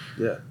God.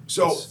 Yeah.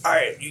 So, all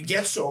right, you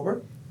get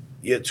sober.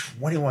 You're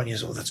 21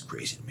 years old. That's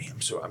crazy to me.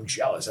 I'm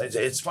jealous.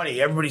 It's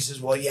funny. Everybody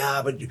says, well,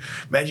 yeah, but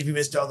imagine if you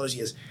missed all those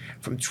years.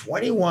 From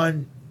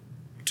 21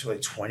 to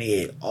like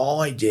 28,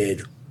 all I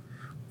did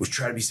was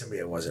try to be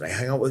somebody I wasn't. I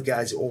hung out with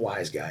guys that were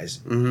wise guys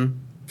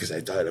because I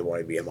thought I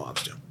wanted to be a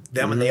mobster.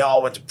 Then when they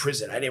all went to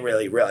prison, I didn't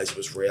really realize it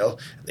was real.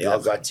 They all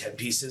got 10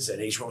 pieces,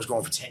 and each one was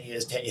going for 10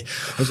 years, 10 years.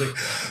 I was like,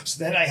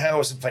 so then I hung out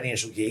with some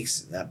financial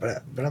geeks, and that,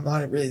 but I'm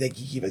not really that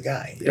geeky of a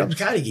guy. I'm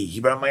kind of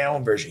geeky, but I'm my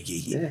own version of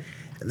geeky. Yeah.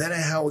 And then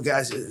I hung out with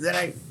guys.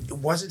 It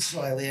wasn't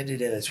until I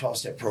landed in a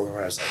 12-step program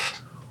where I was like,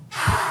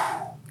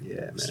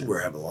 this is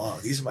where I belong.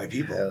 These are my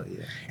people. Hell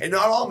yeah. And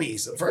not all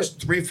meetings. The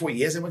first 3 or 4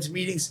 years I went to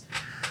meetings,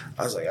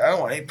 I was like, I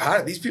don't want any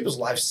part of these people's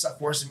lives suck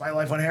worse than my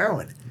life on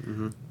heroin.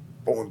 Mm-hmm.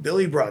 But when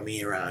Billy brought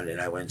me around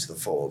and I went to the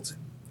Fold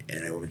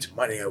and I went to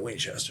Monday at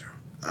Winchester,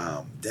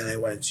 then I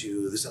went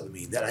to this other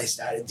meeting. Then I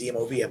started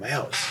DMOV at my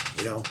house.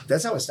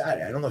 That's how it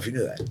started. I don't know if you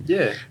knew that.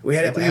 Yeah. We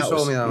had it at my house. You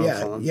told me that on the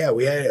phone. Yeah,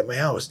 we had it at my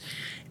house.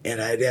 And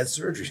I had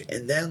surgeries.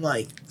 And then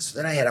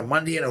then I had a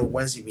Monday and a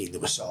Wednesday meeting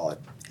that was solid.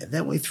 And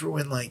then we threw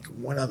in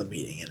one other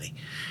meeting. And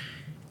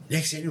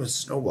next thing I knew, it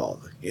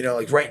snowballed.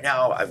 Right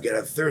now, I've got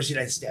a Thursday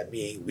night step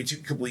meeting. We took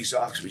a couple weeks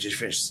off because we just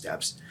finished the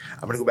steps.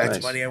 I'm going to go back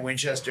to Monday at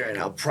Winchester, and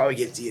I'll probably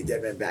get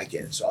Deadman back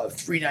in. So I'll have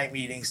 3 night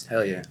meetings.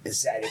 Hell yeah. And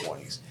Saturday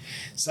mornings.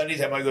 Sundays,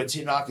 I might go to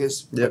Tin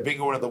Knockers. Yep. I've been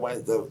going to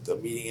the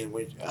meeting in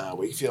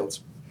Wakefield.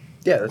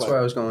 Yeah, that's where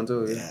I was going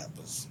to. Yeah,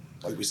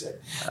 like we said,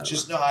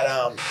 just not.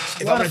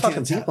 If a lot of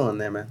fucking people in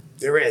there, man.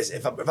 There is.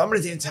 If I'm going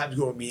to take time to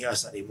go to a meeting on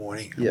Sunday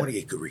morning, I want to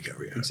get good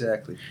recovery.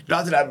 Exactly.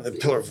 Not that I'm the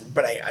pillar,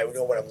 but I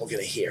know what I'm looking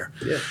at here.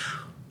 Yeah.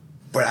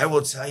 But I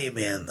will tell you,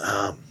 man,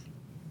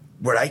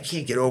 what I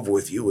can't get over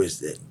with you is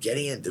that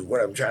getting into what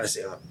I'm trying to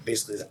say,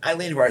 basically, is I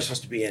landed where I was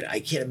supposed to be in.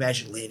 I can't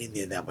imagine landing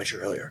there that much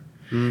earlier.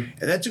 And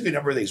that took a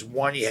number of things.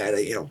 One, you had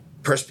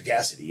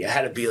perspicacity. You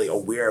had to be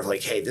aware of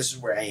hey, this is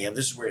where I am.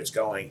 This is where it's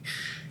going.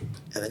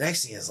 And the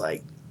next thing is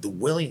the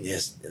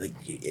willingness,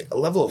 a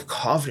level of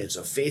confidence,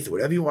 of faith, or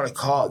whatever you want to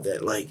call it,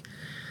 that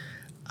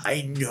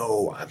I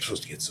know I'm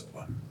supposed to get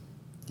sober.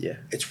 Yeah.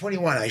 At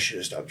 21, I should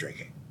have stopped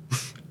drinking.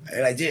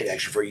 And I did,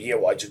 actually, for a year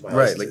while I took my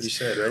license. Right, like you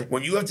said, right?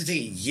 When you have to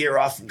take a year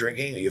off from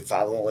drinking, or your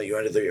father won't let you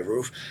under your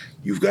roof,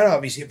 you've got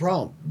obviously a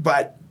problem.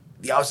 But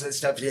the outside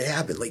stuff didn't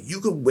happen. You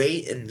could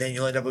wait, and then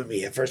you'll end up with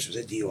me. At first, it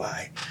was a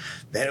DUI.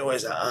 Then it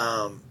was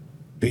a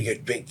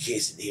big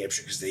case in New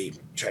Hampshire because they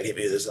tried to hit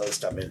me with this other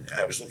stuff, and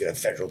I was looking at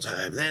federal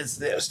time. Then it's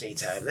this, state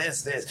time. Then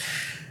it's this.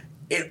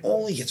 It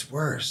only gets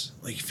worse.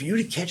 For you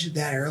to catch it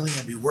that early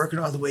and be working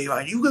all the way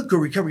on, you got good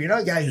recovery. You're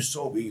not a guy who's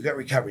sober. You got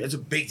recovery. That's a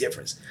big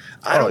difference.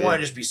 I don't want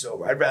to just be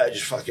sober. I'd rather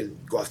just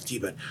fucking go off the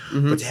T-bed.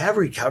 But to have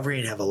recovery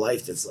and have a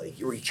life that's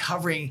you're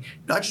recovering,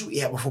 not just what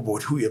you had before,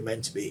 but who you're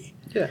meant to be.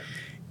 Yeah.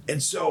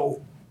 And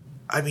so,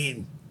 I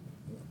mean,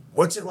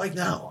 what's it like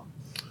now?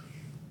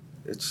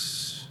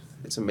 It's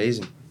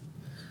amazing.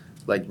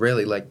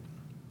 Really,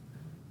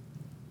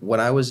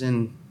 when I was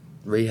in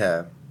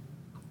rehab,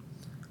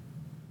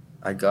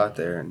 I got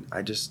there and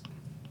I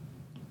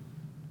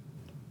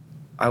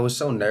was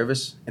so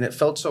nervous and it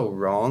felt so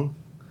wrong.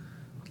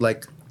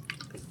 Like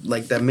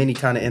that mini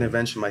kind of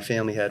intervention my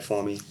family had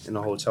for me in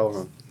the hotel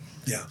room.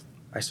 Yeah.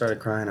 I started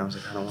crying. I was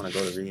like, I don't want to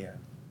go to rehab.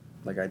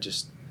 I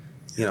just,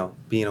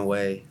 being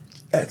away.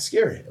 That's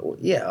scary.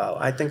 Yeah,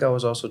 I think I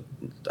was also.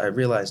 I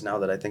realize now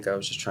that I think I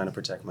was just trying to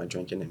protect my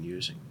drinking and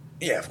using.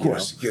 Yeah, of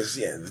course. Because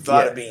the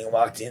thought of being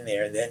locked in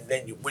there, and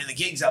then when the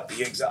gig's up, the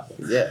gig's up.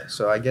 Yeah,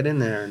 so I get in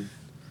there and,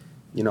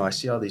 I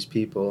see all these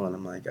people and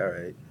I'm like, all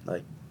right,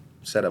 like,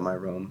 set up my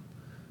room,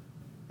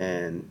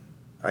 and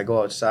I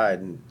go outside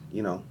and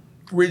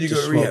Where'd you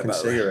just go to rehab?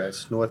 smoking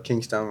cigarettes, North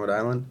Kingstown, Rhode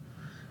Island.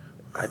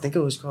 I think it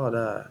was called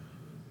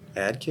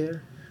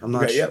AdCare. I'm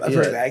not sure. Yeah, I've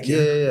heard of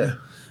AdCare. Yeah.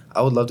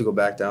 I would love to go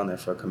back down there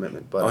for a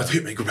commitment, but I thought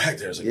you might go back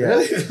there. I was like, yeah.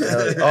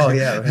 really? Oh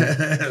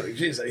yeah. Like,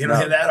 geez, you don't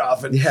hear that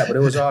often. Yeah, but it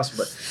was awesome.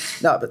 But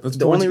Let's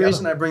the go only together.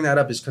 reason I bring that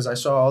up is because I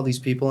saw all these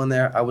people in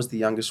there. I was the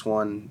youngest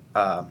one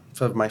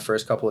for my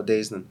first couple of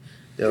days, and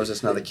there was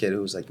this another kid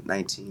who was like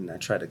 19. I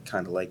tried to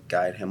kind of like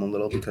guide him a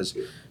little because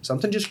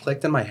something just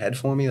clicked in my head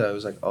for me that I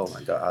was like, oh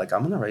my god, like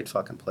I'm in the right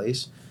fucking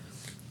place.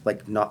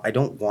 Like, I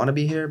don't want to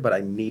be here, but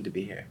I need to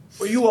be here.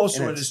 Well, you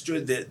also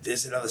understood that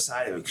there's another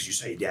side of it because you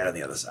saw your dad on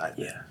the other side.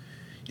 Yeah.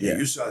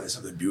 You saw there's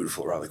something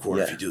beautiful around the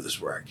corner if Yeah. you do this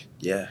work.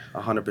 Yeah,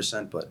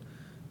 100%. But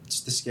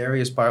the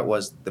scariest part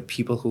was the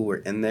people who were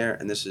in there,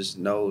 and this is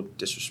no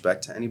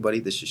disrespect to anybody.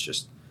 This is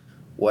just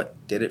what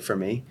did it for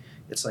me.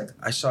 It's like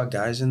I saw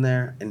guys in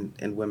there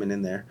and women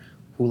in there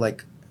who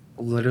like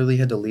literally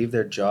had to leave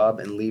their job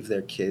and leave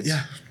their kids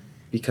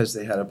because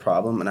they had a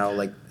problem, and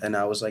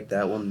I was like,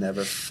 that will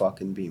never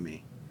fucking be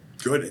me.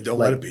 Good, and don't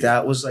Like, let it be.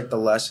 that was like the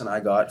lesson I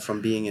got from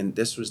being in.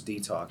 This was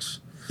detox.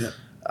 Yeah.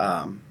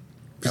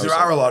 Because there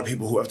are a lot of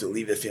people who have to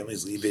leave their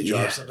families, leave their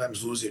jobs, Yeah.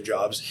 sometimes lose their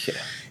jobs. Yeah.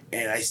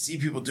 And I see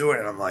people do it,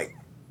 and I'm like,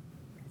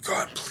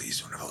 God, please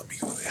don't ever let me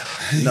go there.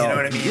 No. You know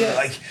what I mean? Yeah.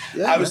 Like,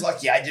 Yeah, I was man.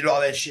 lucky. I did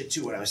all that shit,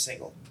 too, when I was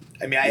single.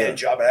 I mean, I had a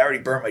job, but I already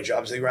burned my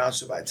jobs to the ground.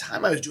 So by the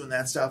time I was doing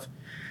that stuff,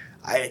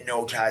 I had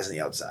no ties on the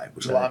outside,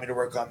 which allowed me to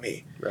work on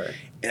me. Right.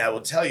 And I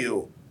will tell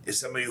you, as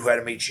somebody who had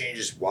to make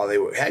changes while they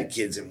had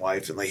kids and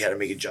wife and like had to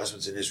make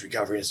adjustments in his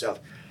recovery and stuff,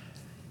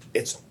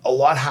 it's a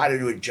lot harder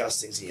to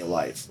adjust things in your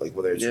life. Like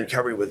whether it's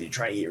recovery, whether you're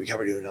trying to get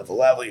recovery to another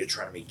level, you're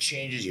trying to make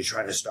changes, you're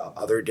trying to stop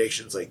other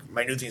addictions. Like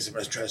my new thing is I'm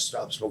going to try to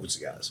stop smoking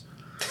cigars.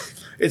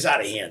 It's out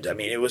of hand. I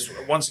mean, it was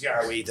one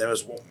cigar a week, then it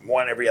was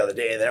one every other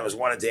day, and then it was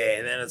one a day,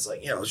 and then it's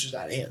like, it's just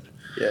out of hand.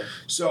 Yeah.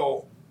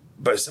 So,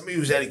 but somebody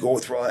who's had to go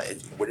through all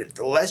that,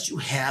 the less you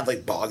have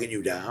like bogging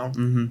you down, I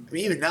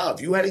mean, even now,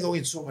 if you had to go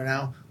get sober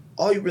now,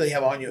 all you really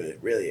have on you,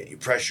 really, your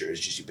pressure is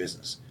just your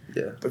business.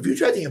 Yeah. But if you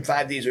try to take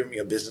 5 days from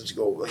your business to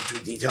go like do a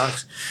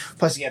detox,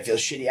 plus you're gonna feel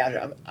shitty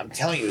after. I'm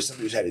telling you, as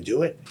somebody who's had to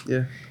do it,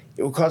 Yeah.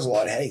 it will cause a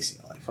lot of headaches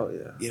in your life. Oh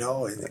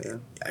yeah.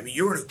 And I mean,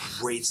 you're in a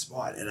great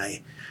spot, and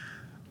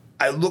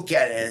I look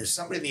at it as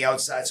somebody on the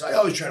outside. So I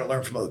always try to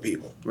learn from other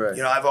people. Right.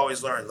 I've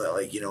always learned that,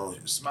 like,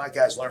 smart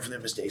guys learn from their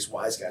mistakes,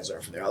 wise guys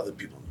learn from their other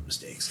people's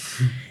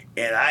mistakes.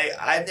 And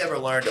I've never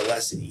learned a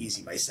lesson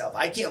easy myself.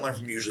 I can't learn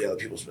from usually other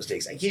people's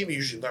mistakes. I can't even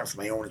usually learn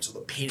from my own until the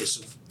pain is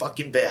so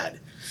fucking bad.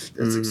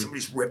 It's like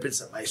somebody's ripping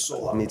my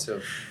soul out. Me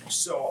too.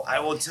 So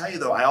I will tell you,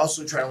 though, I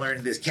also try to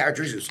learn these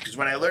characteristics, because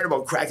when I learned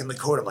about cracking the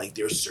code, I'm like,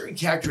 there are certain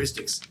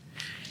characteristics.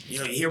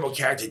 You hear about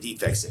character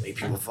defects that make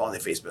people fall on their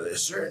face, but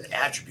there's certain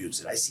attributes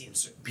that I see in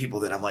certain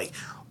people that I'm like,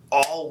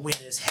 all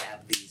winners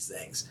have these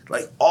things.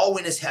 Like, all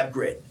winners have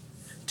grit,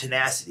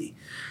 tenacity.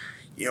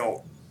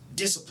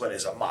 Discipline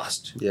is a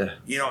must. Yeah.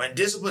 And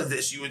discipline,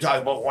 this, you were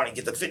talking about wanting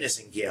to get the fitness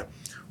in gear.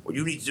 What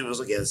you need to do is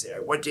look at it and say, all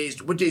right, what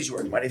days you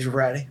work? Monday through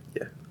Friday?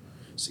 Yeah.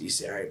 So you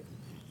say, all right,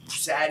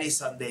 Saturday,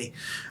 Sunday,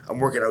 I'm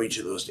working out each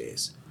of those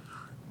days.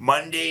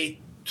 Monday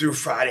through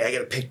Friday, I got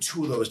to pick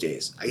 2 of those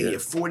days. I got to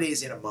get 4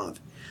 days in a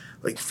month.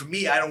 Like, for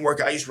me, I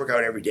used to work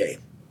out every day.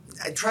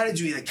 I try to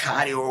do either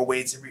cardio or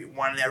weights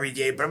every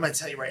day, but I'm going to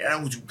tell you right now, I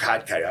don't do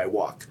cardio, I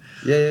walk.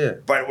 Yeah.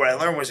 But what I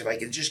learned was if I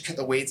could just cut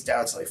the weights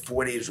down to like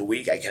 4 days a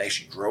week, I can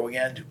actually grow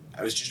again.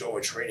 I was just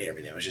overtraining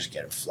everything. I was just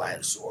getting flat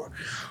and sore.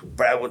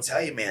 But I will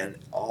tell you, man,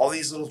 all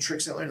these little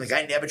tricks I learned, like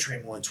I never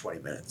train more than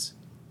 20 minutes.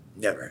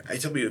 Never. I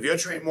tell people, if you're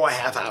training more, a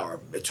half hour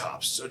at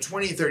tops. So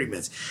 20 to 30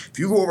 minutes. If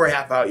you go over a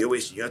half hour, you're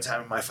wasting your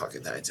time and my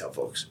fucking time, I tell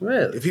folks.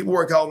 Really? If people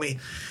work out with me,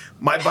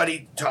 my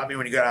buddy taught me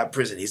when he got out of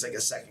prison, he's like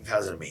a second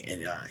cousin of me.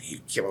 And he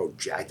came out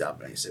jacked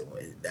up. And I said,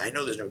 well, I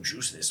know there's no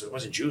juice in this. So it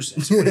wasn't juice in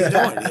this. What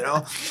are you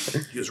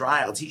doing, He goes,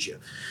 Ryan, I'll teach you.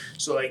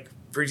 So like,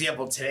 for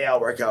example, today I'll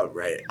work out,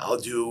 right? I'll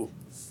do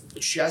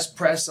chest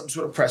press, some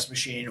sort of press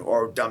machine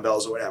or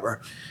dumbbells or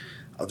whatever.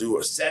 I'll do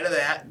a set of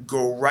that,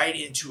 go right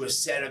into a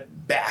set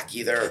of back,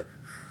 either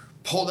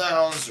pull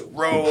downs,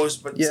 rows,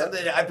 but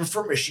something I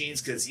prefer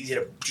machines because it's easy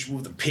to just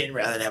move the pin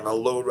rather than having a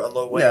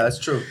unload weight. Yeah, that's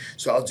true.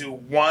 So I'll do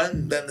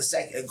one, then the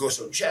second, and go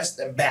so chest,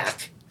 then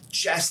back,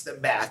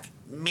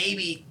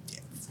 maybe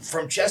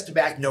from chest to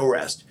back, no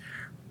rest.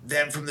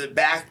 Then from the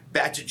back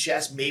to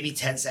chest, maybe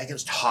 10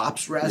 seconds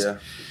tops rest. Yeah.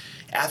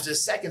 After the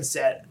second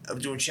set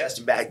of doing chest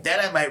and back, then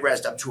I might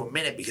rest up to a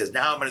minute because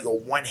now I'm going to go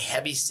one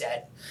heavy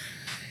set.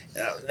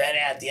 Then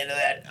at the end of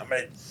that, I'm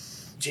going to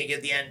take it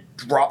at the end,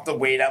 drop the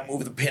weight out,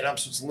 move the pin up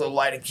so it's a little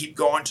light, and keep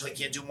going until I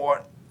can't do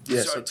more.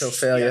 Yeah, so till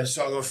failure. Yeah,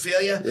 so I'll go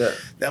failure. Yeah.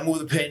 Then move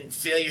the pin.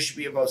 Failure should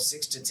be about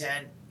 6 to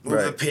 10.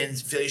 Move the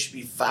pins. Failure should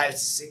be 5 to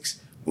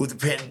 6. move the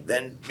pin,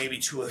 then maybe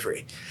 2 or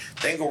 3.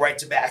 Then go right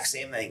to back,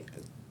 same thing.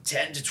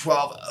 10 to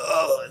 12,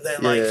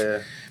 then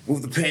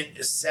move the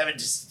pin 7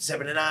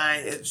 to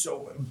 9,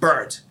 so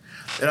burnt.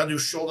 Then I'll do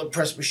shoulder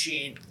press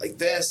machine like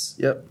this.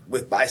 Yep.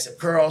 With bicep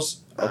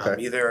curls.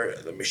 Okay. Either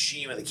the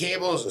machine with the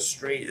cables or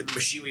straight the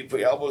machine where you put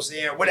your elbows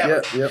there,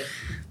 whatever. Yep.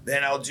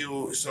 Then I'll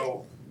do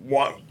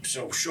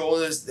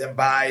shoulders, then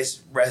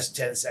buys, rest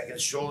 10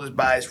 seconds. Shoulders,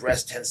 buys,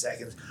 rest 10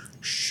 seconds.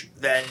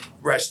 Then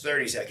rest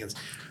 30 seconds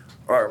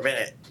or a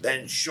minute.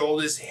 Then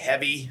shoulders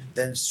heavy,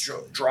 then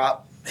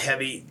drop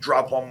heavy,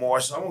 drop one more.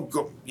 So I'm gonna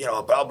go,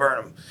 but I'll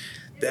burn them.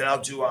 Then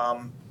I'll do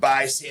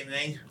buys, same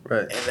thing.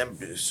 Right. And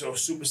then so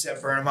superset,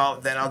 burn them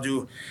out. Then I'll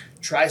do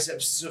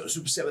triceps,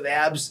 superset with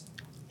abs.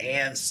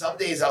 And some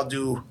days I'll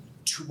do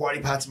 2 body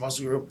parts of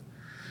muscle group.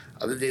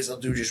 Other days I'll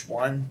do just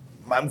one.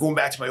 I'm going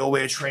back to my old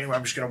way of training where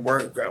I'm just going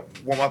to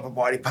warm up a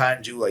body part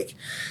and do like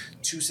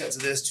 2 sets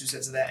of this, 2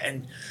 sets of that.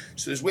 And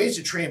so there's ways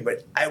to train,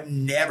 but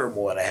I'm never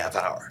more than a half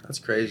hour. That's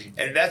crazy.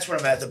 And that's when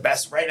I'm at the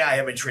best. Right now I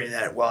haven't been training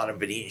that well and I've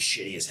been eating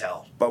shitty as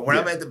hell. But when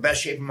I'm at the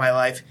best shape of my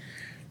life,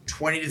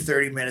 20 to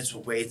 30 minutes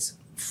with weights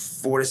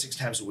 4 to 6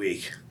 times a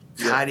week.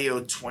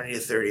 Cardio 20 to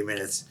 30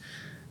 minutes.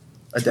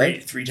 A day?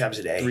 3 times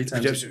a day. 3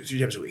 times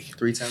a week.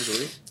 3 times a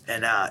week?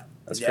 And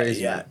that's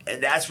crazy. Yeah.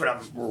 And that's when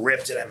I'm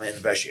ripped and I'm in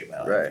the best shape of my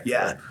life. Right.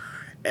 Yeah. Right.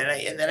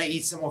 And then I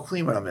eat some more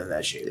clean when I'm in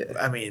that shape. Yeah.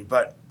 I mean,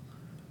 but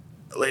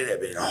lately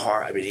I've been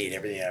hard. I've been eating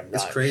everything I'm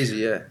not. It's crazy,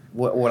 yeah.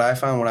 What I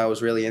found when I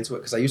was really into it,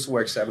 because I used to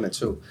work 7 to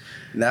 2.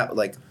 And that,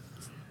 like,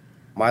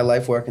 my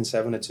life working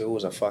 7 to 2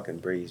 was a fucking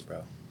breeze,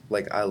 bro.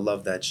 Like, I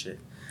love that shit.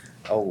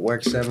 I'll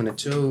work 7 to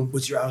 2.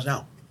 What's your hours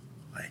now?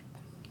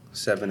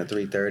 7 to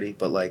 3:30,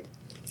 but like,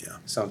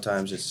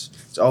 sometimes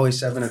it's always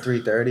 7 to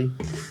 3:30,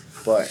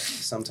 but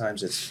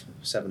sometimes it's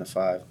 7 to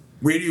 5.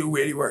 Where do you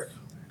work?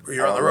 Where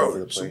you're on the All over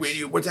road? the So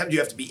place. what time do you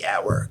have to be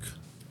at work?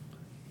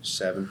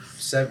 7.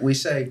 We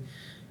say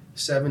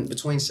 7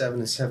 between 7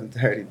 and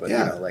 7:30, but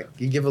Yeah. you know, like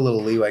you give a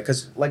little leeway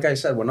because, like I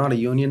said, we're not a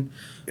union,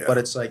 but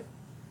it's like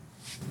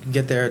you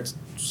get there at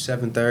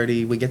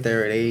 7:30, we get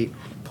there at 8,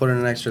 put in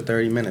an extra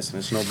 30 minutes, and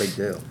it's no big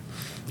deal.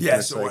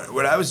 Yeah, so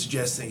what I was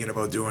just thinking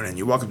about doing, and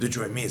you're welcome to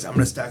join me, is I'm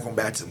going to start going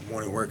back to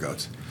morning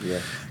workouts. Yeah.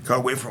 Got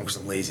away from them because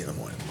I'm lazy in the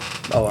morning.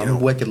 Oh, I'm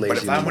wicked lazy.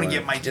 But if I want to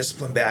get my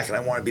discipline back and I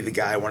want to be the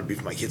guy I want to be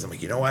for my kids, I'm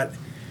like, you know what?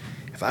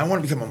 If I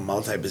want to become a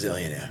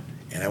multi-bazillionaire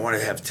and I want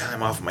to have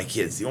time off with my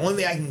kids, the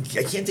only thing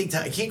I can't take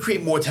time, I can't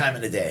create more time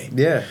in a day.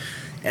 Yeah.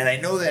 And I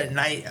know that at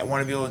night I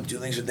want to be able to do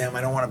things with them. I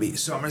don't want to be.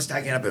 So I'm going to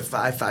start getting up at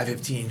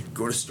 5:15,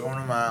 go to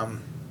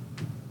Stoneham,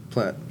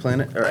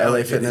 Planet or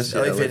LA Fitness.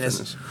 LA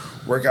Fitness.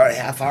 Work out a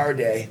half hour a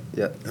day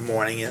in the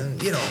morning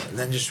and, and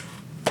then just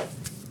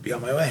be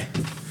on my way.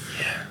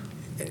 Yeah.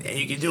 And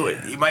you can do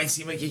it. You might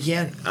seem like you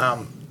can't.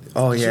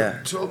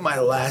 So my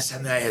last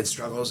time that I had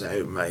struggles,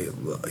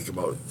 like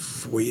about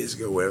 4 years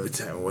ago, whatever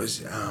time it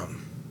was, I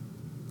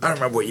don't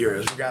remember what year it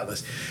was,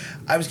 regardless.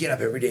 I was getting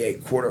up every day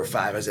at 4:45.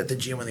 I was at the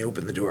gym when they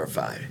opened the door at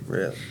 5.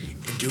 Really?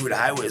 And dude,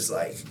 I was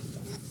like,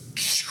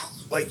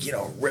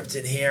 ripped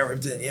in here,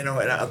 and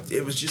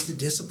it was just the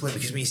discipline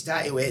because when you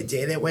start your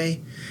day that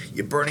way,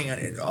 you're burning on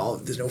it all.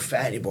 There's no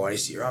fat in your body,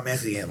 so you're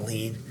automatically getting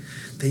lean.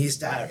 Then you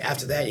start,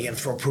 after that, you're going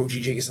to throw a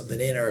protein shake or something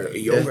in or a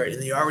yogurt, and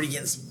then you're already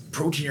getting some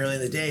protein early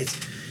in the day.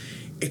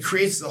 It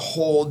creates the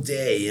whole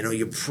day,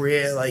 your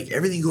prayer, like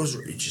everything goes,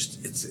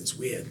 it's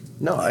weird.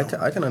 No, I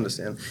can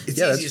understand. It's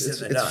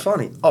it's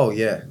funny. Oh,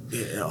 yeah.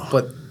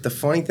 But the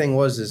funny thing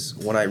is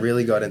when I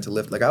really got into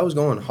lift, like I was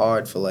going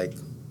hard for like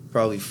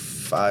probably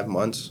 5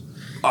 months.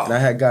 Oh. And I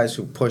had guys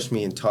who pushed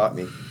me and taught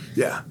me.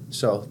 Yeah.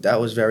 So that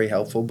was very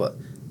helpful, but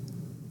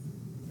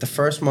the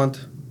first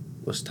month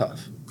was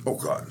tough. Oh,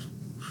 God.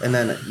 And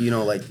then,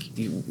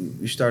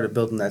 you started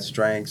building that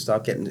strength,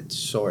 stop getting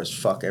sore as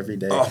fuck every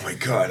day. Oh, my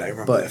God, I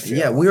remember that.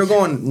 Yeah, we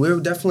were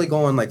definitely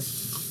going like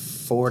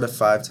 4 to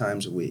 5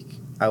 times a week.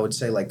 I would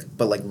say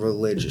but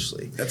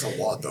religiously. That's a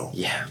lot, though.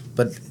 Yeah,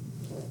 but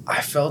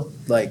I felt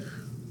like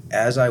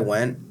as I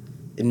went,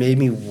 it made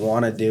me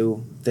want to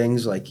do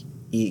things like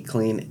eat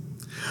clean.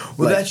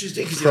 Well, that's just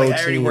it, because I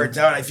already worked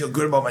out. I feel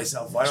good about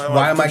myself. Why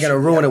am I going to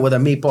ruin it with a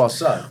meatball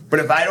sub? But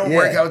if I don't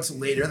work out till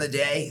later in the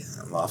day,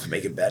 I'm off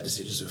making bad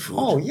decisions with food.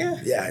 Oh, yeah.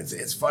 Yeah,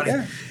 it's funny.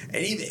 Yeah.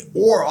 And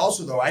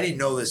also, though, I didn't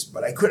know this,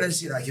 but I couldn't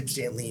understand how I kept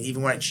staying lean,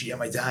 even when I cheated on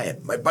my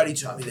diet. My buddy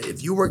taught me that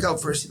if you work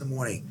out first in the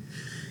morning,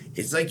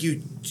 it's like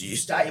you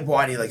start your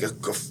body like a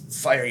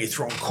fire, you're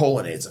throwing coal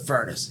in it. It's a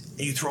furnace.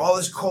 And you throw all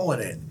this coal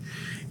in it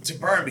to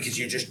burn because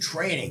you're just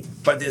training.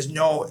 But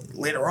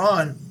later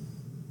on,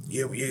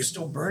 you're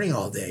still burning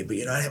all day, but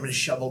you're not having to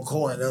shovel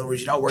coal. In other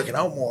words, you're not working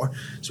out more,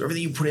 so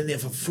everything you put in there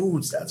for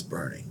food starts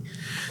burning.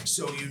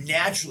 So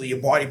your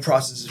body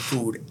processes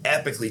food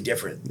epically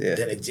different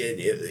than it did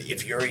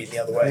if you're eating the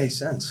other way. Makes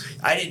sense.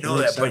 I didn't know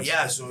that, but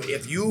yeah, so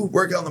if you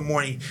work out in the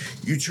morning,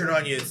 you turn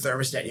on your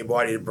thermostat in your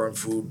body to burn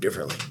food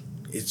differently.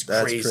 It's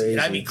crazy. And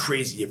I mean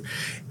crazy.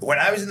 When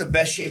I was in the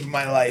best shape of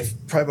my life,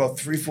 probably about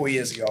 3-4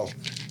 years ago,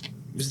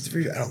 was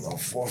it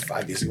 4 or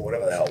 5 years ago,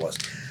 whatever the hell it was,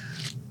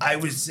 I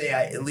would say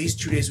at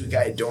least 2 days a week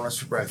I had donuts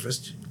for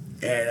breakfast.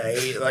 And I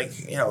ate like,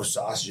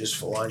 sausages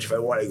for lunch. If I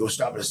wanted to go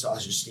stop at a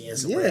sausage stand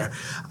somewhere. Yeah.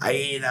 I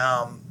ate,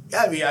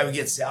 I would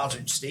get salads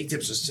or steak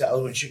tips or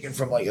salad with chicken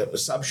from like a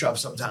sub shop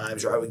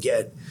sometimes, or I would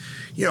get,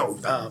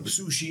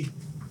 sushi.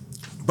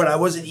 But I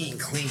wasn't eating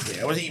clean.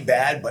 I wasn't eating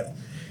bad,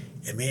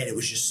 and man, it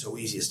was just so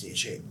easy to stay in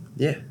shape.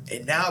 Yeah.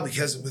 And now,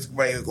 because with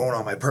what I got going on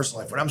in my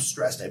personal life, when I'm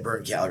stressed, I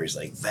burn calories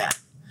like that.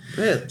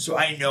 Really? So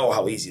I know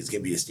how easy it's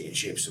going to be to stay in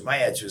shape. So my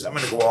attitude is I'm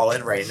going to go all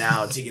in right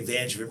now and take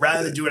advantage of it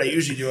rather than do what I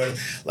usually do. And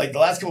like the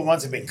last couple of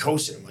months I've been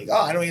coasting. I'm like,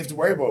 I don't even have to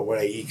worry about what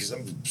I eat because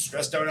I'm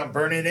stressed out and I'm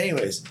burning it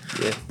anyways.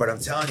 Yeah. But I'm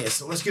telling you,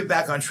 so let's get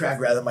back on track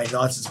rather than my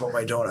nonsense about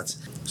my donuts.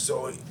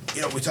 So,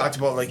 we talked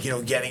about like,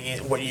 getting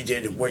in, what you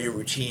did, what your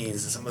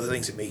routines and some of the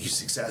things that make you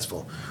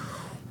successful.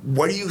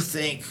 What do you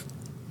think,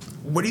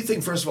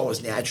 first of all,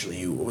 was naturally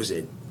you? Was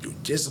it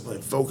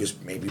discipline, focus,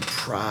 maybe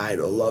pride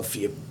or love for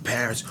your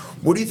parents?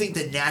 What do you think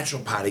the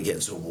natural part of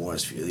getting sober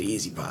was for you, the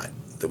easy part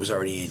that was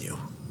already in you?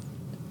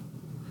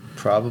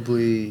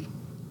 Probably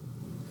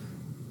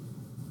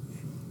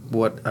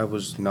what I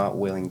was not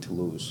willing to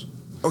lose.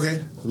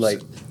 Okay.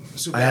 Like,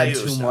 so I had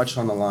values. too much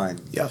on the line.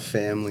 Yeah.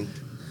 Family.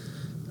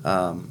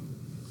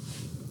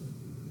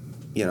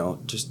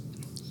 Just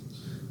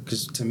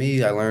because to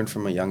me, I learned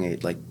from a young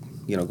age, like,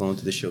 going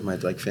through the shit with my,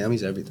 like,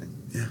 family's everything.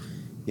 Yeah.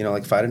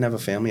 Like, if I didn't have a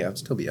family, I'd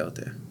still be out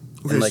there.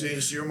 Okay, and, like,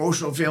 so your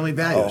emotional family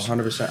values.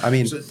 100%. I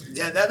mean... So,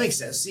 yeah, that makes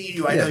sense. Seeing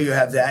you, I know you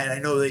have that, and I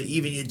know that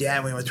even your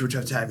dad, when he went through a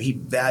tough time, he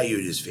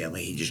valued his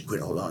family. He just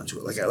couldn't hold on to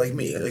it. Like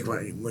me. Like,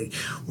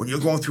 when you're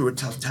going through a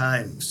tough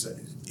time,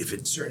 if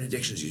it's certain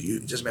addictions,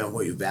 it doesn't matter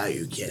what you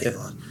value, you can't hang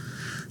on.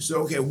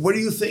 So, okay, what do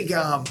you think...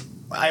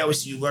 I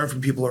always see you learn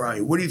from people around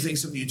you. What do you think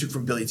something you took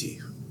from Billy T?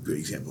 Good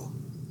example.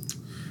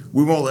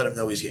 We won't let him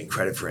know he's getting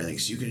credit for anything,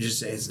 so you can just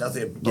say it's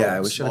nothing about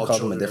Yeah, we should have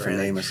called him a different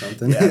name or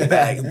something. Yeah,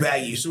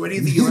 baggy. So what do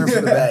you think you learned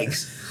from the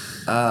bags?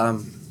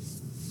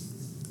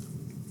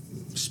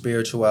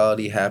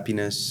 Spirituality,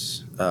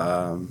 happiness,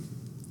 how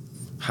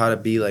to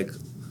be like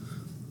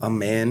a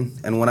man.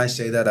 And when I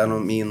say that, I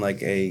don't mean like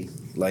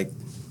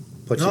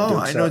put your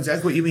dukes I know up.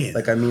 exactly what you mean.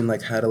 Like, I mean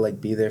like how to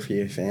like be there for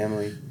your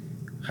family,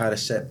 how to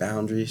set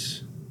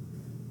boundaries,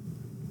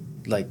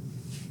 like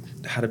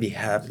how to be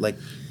happy. Like,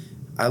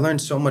 I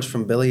learned so much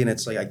from Billy, and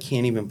it's like I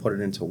can't even put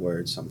it into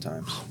words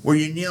sometimes. Well,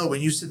 you nailed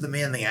when you said the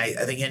man thing. I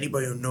think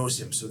anybody who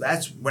knows him. So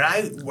that's what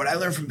I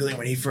learned from Billy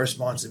when he first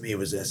sponsored me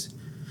was this: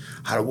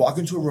 how to walk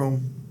into a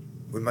room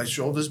with my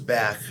shoulders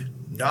back,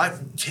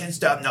 not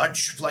tensed up, not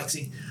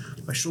flexing,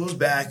 my shoulders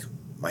back,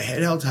 my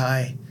head held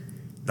high,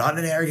 not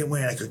in an arrogant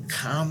way. And I could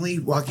calmly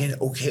walk in,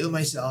 okay with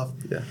myself.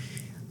 Yeah.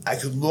 I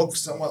could look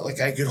somewhat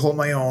like I could hold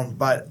my own,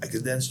 but I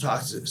could then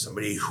talk to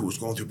somebody who was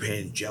going through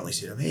pain and gently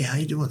say to them, hey, how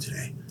you doing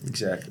today?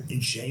 Exactly.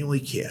 And genuinely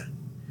care.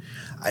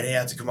 I didn't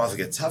have to come off like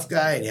a tough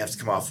guy. I didn't have to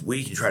come off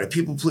weak and try to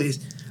people please.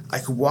 I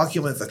could walk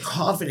in with the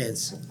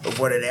confidence of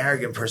what an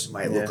arrogant person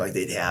might look like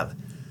they'd have,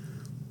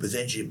 but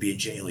then you'd be a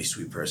genuinely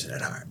sweet person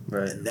at heart.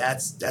 Right. And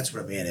that's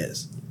what a man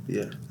is.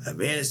 Yeah. A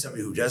man is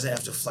somebody who doesn't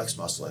have to flex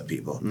muscle at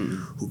people,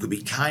 who could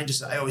be kind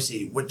to. I always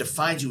say, what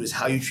defines you is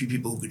how you treat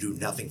people who could do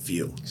nothing for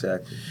you.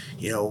 Exactly.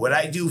 What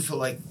I do for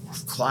like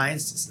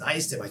clients, it's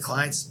nice to my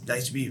clients, it's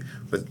nice to be,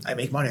 but I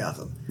make money off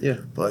them. Yeah.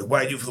 But like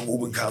what I do for the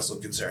Woburn Council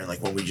concern,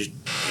 like when we just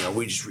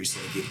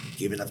recently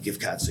gave enough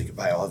gift cards so they could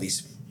buy all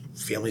these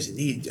families in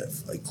need,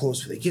 like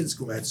clothes for their kids to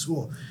go back to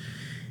school.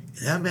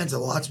 And that meant a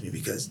lot to me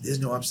because there's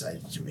no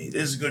upside to me.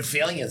 There's a good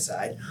feeling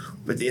inside,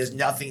 but there's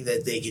nothing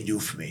that they can do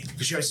for me.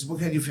 Because she always says, what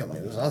can I do for you? I'm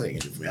like, there's nothing they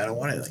can do for me. I don't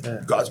want anything.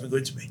 Yeah. God's been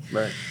good to me.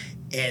 Right.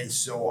 And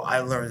so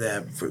I learned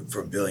that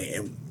from Billy.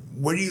 And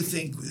what do you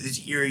think this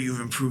year you've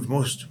improved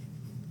most?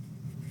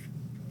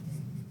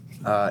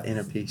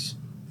 Inner peace.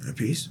 Inner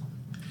peace?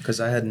 Because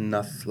I had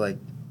enough, like,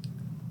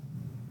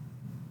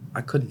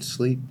 I couldn't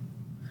sleep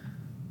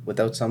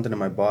without something in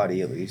my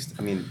body, at least.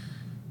 I mean,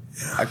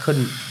 I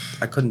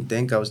couldn't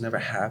think. I was never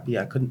happy.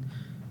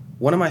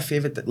 One of my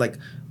favorite,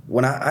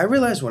 when I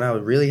realized when I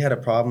really had a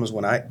problem was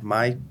when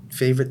my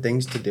favorite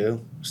things to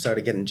do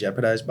started getting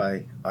jeopardized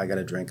by, I got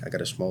to drink, I got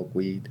to smoke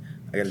weed,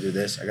 I got to do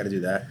this, I got to do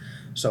that.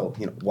 So,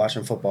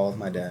 watching football with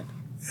my dad,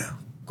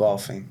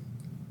 golfing,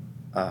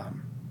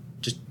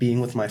 just being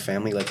with my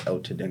family, like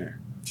out to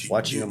dinner,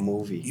 watching a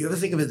movie. You ever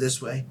think of it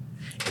this way?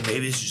 And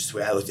maybe it's just the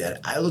way I looked at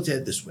it. I looked at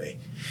it this way.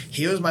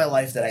 Here's my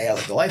life that I have.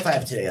 Like the life I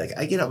have today, like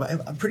I get up,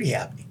 I'm pretty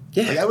happy.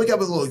 Yeah. Like I wake up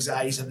with a little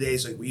anxiety some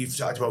days, like we've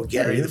talked about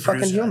Gary, you're the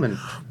producer. fucking human.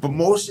 But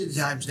most of the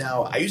times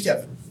now, I used to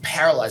have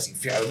paralyzing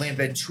fear. I would lay in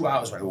bed 2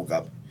 hours when I woke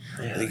up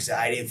with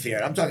anxiety and fear.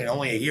 And I'm talking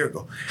only a year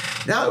ago.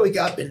 Now I wake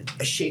up and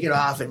I shake it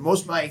off, and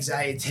most of my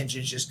anxiety and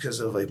tension is just because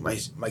of like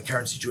my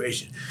current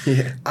situation.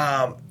 Yeah.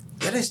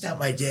 Then I start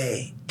my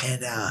day,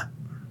 and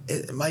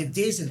my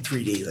day's in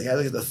 3D. Like I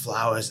look at the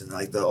flowers and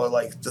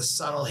the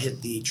sun will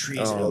hit the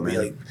trees and it'll be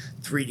like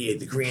 3D.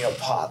 The green will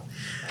pop.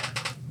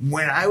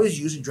 When I was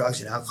using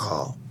drugs and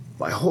alcohol,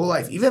 my whole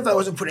life, even if I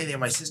wasn't putting anything in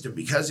my system,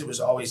 because it was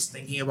always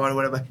thinking about it,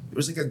 whatever, it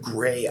was like a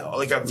gray,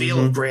 like a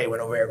veil of gray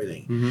went over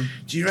everything.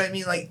 Do you know what I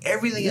mean? Like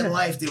everything in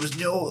life, there was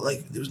no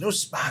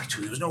spark to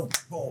it. There was no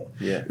boom.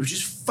 Yeah. It was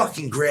just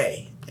fucking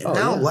gray. And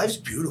now life's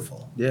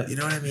beautiful. Yeah. You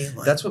know what I mean?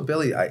 Like, that's what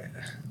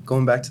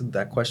going back to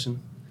that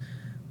question,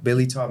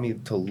 Billy taught me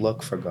to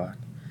look for God.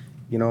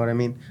 You know what I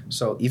mean?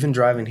 So even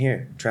driving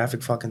here,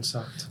 traffic fucking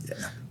sucked.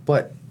 Yeah.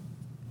 But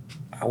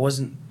I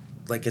wasn't,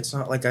 like, it's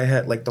not like I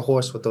had, like, the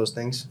horse with those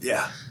things.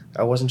 Yeah.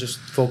 I wasn't just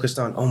focused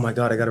on, oh my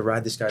God, I got to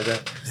ride this guy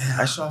back. Yeah.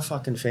 I saw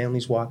fucking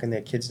families walking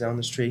their kids down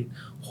the street,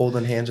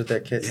 holding hands with their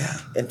kids. Yeah.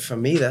 And for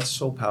me, that's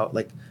so powerful.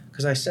 Like,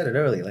 because I said it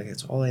earlier, like,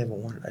 it's all I ever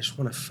wanted.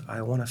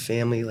 I want a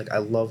family. Like, I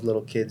love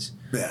little kids.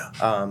 Yeah.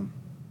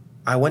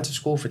 I went to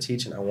school for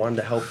teaching. I wanted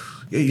to help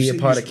you be a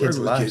part of used to kids'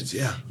 work with lives. kids,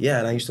 yeah. Yeah,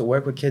 and I used to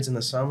work with kids in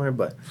the summer,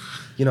 but,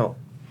 you know,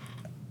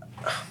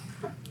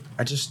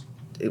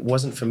 it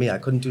wasn't for me. I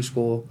couldn't do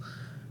school.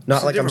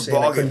 Not like I'm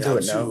saying I couldn't do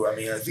it now. I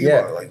mean, I think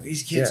about it, like,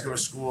 these kids go to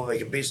school, they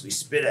can basically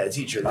spit at a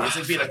teacher. It's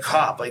like being a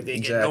cop. Like, they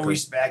get no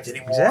respect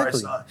anymore. Exactly.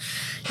 It's not,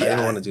 I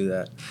didn't want to do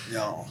that.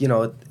 No. You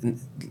know,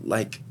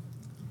 like,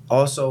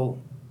 also,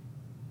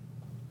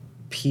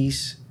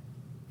 peace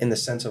in the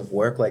sense of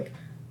work. Like,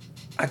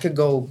 I could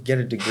go get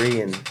a degree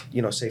in,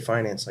 you know, say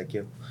finance like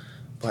you,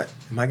 but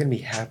am I going to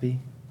be happy?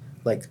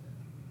 Like,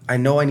 I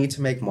know I need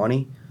to make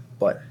money,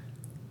 but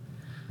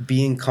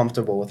being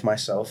comfortable with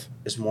myself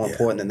is more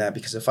important than that,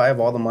 because if I have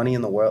all the money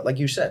in the world, like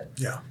you said,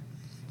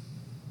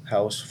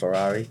 house,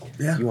 Ferrari,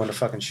 you want to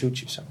fucking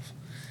shoot yourself.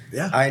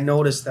 Yeah. I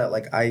noticed that,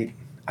 like, I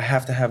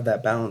have to have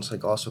that balance,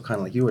 like, also kind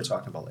of like you were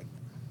talking about, like,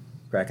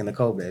 cracking the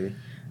code, baby.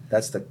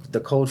 That's the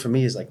code for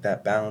me, is like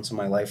that balance in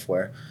my life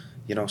where,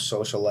 you know,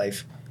 social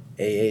life,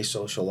 AA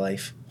social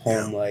life,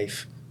 home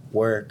life,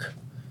 work,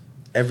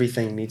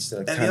 everything needs to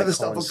kind of coincide. And the other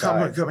stuff will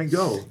come and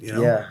go, you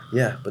know?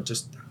 Yeah, but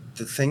just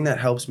the thing that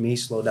helps me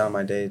slow down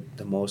my day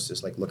the most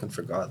is, like, looking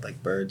for God,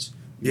 like birds.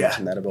 You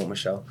mentioned that about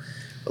Michelle.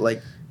 But,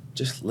 like,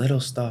 just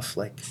little stuff,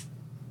 like,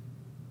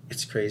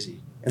 it's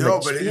crazy. And, no,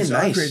 like, but it's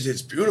not crazy.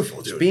 It's beautiful,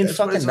 dude. Just being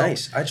fucking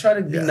nice. I try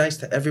to be nice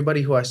to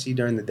everybody who I see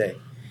during the day.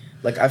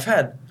 Like, I've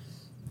had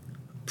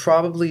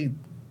probably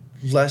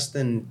less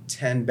than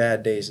 10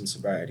 bad days in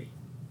sobriety.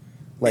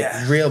 Like,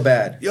 real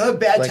bad. You'll have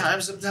bad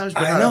times sometimes,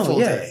 but not a full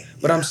day.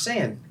 But I'm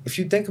saying, if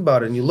you think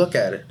about it and you look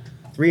at it,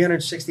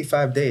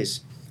 365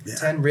 days,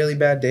 10 really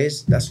bad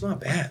days, that's not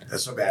bad.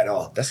 That's not bad at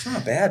all. That's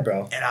not bad,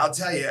 bro. And I'll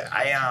tell you,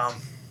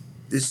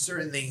 there's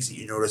certain things that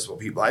you notice about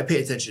people. I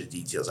pay attention to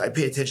details. I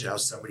pay attention to how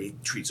somebody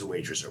treats a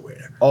waitress or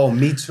waiter. Oh,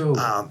 me too.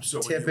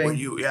 So tipping. When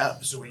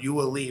you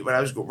will leave, when I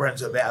was running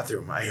to the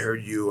bathroom, I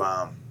heard you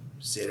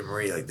say to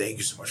Marie, like, thank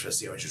you so much for the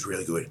sandwich. It was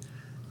really good.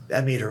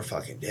 That made her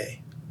fucking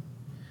day.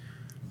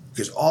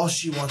 Because all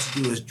she wants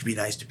to do is to be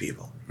nice to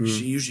people.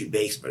 She usually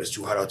bakes, but it's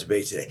too hot out to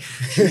bake today.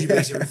 She usually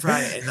bakes every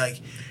Friday, and like,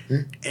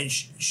 and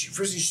she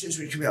first thing she says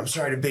when you come in, I'm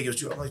sorry to bake. It was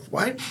too. I'm like,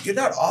 why? You're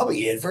not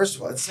obligated. First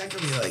of all, and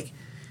secondly, like,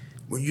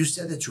 when you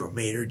said that to her,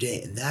 made her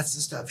day, and that's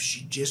the stuff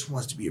she just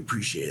wants to be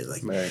appreciated.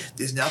 Like,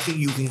 there's nothing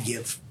you can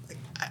give. Like,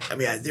 I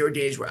mean, there were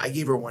days where I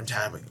gave her one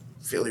time, like,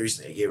 fairly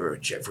recently, I gave her a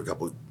check for a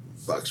couple of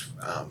bucks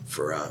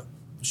for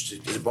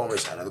just as a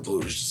bonus out of the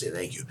blue, just to say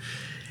thank you.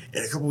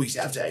 And a couple of weeks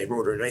after, I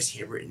wrote her a nice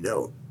handwritten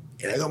note.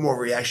 And I got more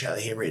reaction out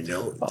of the handwritten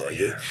note than I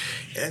did.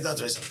 And I thought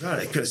to myself, God,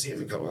 I could have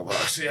saved a couple of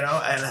bucks, you know?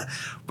 And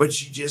but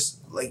she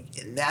just, like,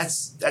 and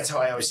that's how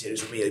I always say it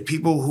is with me. Like,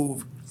 people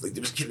who, like,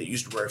 there was a kid that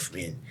used to work for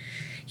me, and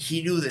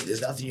he knew that there's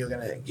nothing you're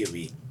going to give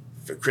me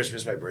for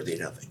Christmas, my birthday,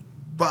 nothing.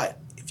 But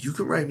if you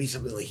can write me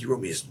something like, he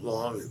wrote me this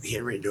long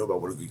handwritten note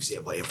about what a good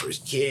example I am for his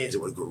kids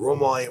and what a good role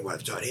model I am, what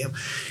I've taught him.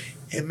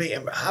 And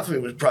half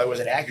of it probably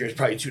wasn't accurate. It was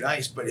probably too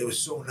nice, but it was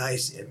so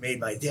nice. It made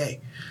my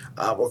day.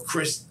 Well,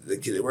 Chris, the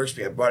kid that works for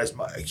me, I bought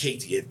a cake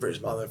to get for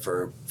his mother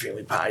for a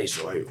family party.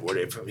 So I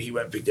ordered it from him. He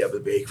went and picked it up at the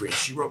bakery. And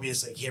she wrote me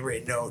this, like,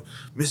 handwritten note,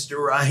 Mr.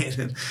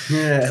 Ryan.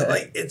 And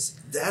like,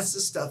 that's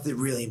the stuff that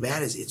really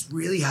matters. It's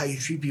really how you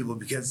treat people,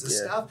 because the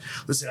stuff.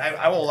 Listen,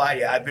 I won't lie to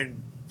you. I've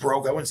been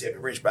broke. I wouldn't say I've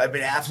been rich, but I've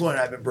been affluent.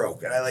 And I've been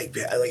broke, and I like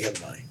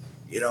having money.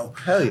 You know,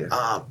 hell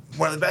yeah.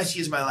 One of the best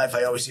years of my life,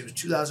 I always say, was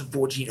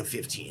 2014 and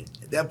 15.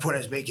 At that point, I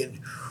was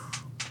making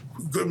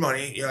good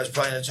money. You know, I was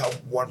probably in the top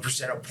 1%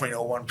 or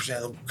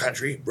 0.01% of the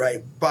country,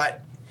 right? But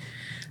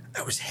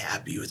I was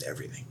happy with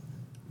everything.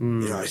 You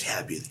know, I was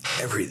happy with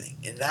everything.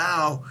 And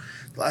now,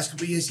 the last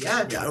couple of years,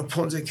 I would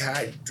pull into the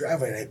car,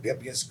 driveway, and I'd be up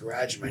against the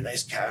garage in my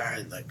nice car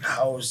and, like,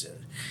 house,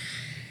 and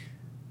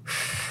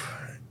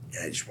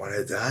I just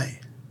wanted to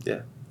die.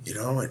 Yeah. You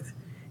know, and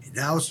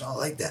now it's not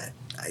like that.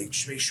 I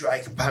just make sure I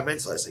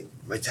compartmentalize. Like,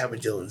 my time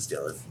with Dylan's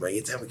Dylan. My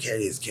time with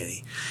Kenny is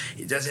Kenny.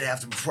 It doesn't have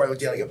to, before I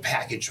look at like a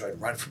package, so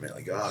I'd run from it.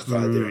 Like, oh,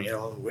 God, there, you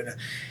know. And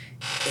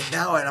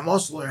now, and I'm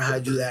also learning how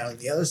to do that on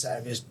the other side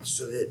of it,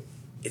 so that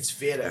it's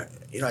fair to,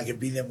 you know, I can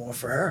be there more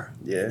for her.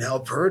 And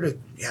help her to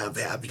have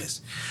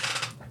happiness.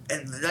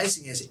 And the nice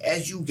thing is,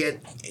 as you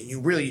get, and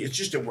you really, it's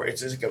just a word.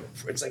 It's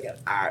like an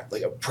art,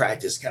 like a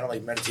practice, kind of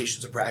like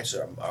meditation's a practice,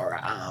 or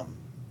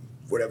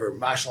whatever,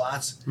 martial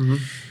arts.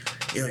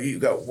 You know, you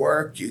got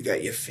work, you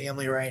got your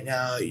family right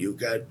now, you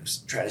got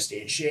trying to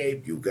stay in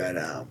shape, you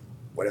got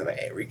whatever,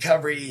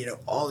 recovery, you know,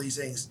 all these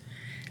things.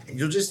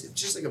 And it's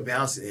just like a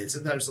balancing it.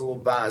 Sometimes the little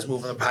bars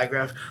move on the pie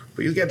graph,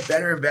 but you get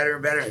better and better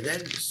and better. And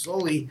then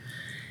slowly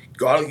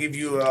God will give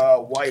you a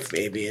wife,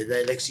 maybe, and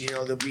then next thing you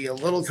know, there'll be a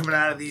little coming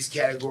out of these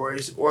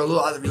categories, or a little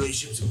other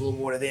relationships, a little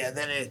more to there. And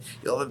then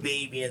you'll have a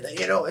baby, and then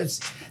then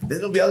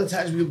there'll be other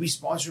times we'll be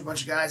sponsoring a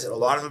bunch of guys, and a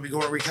lot of them will be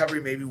going to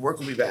recovery. Maybe work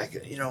will be back.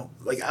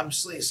 Like I'm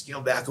just like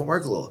scale back and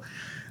work a little.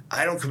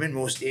 I don't come in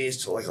most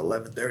days till like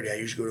 11:30. I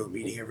usually go to a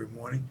meeting every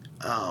morning.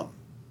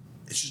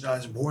 It's just not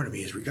as important to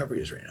me as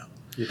recovery is right now.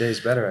 Your day's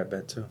better, I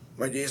bet, too.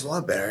 My day's a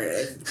lot better.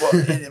 And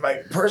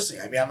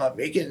personally, I mean, I'm not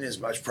making as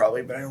much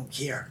probably, but I don't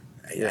care.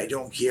 I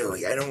don't care.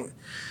 Like,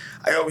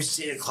 I always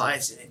say to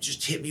clients, and it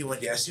just hit me one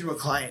day. I said to a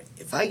client,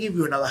 if I give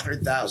you another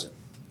 $100,000,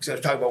 because I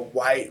was talking about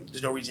why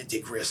there's no reason to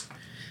take risks.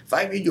 If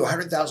I made you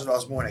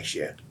 $100,000 more next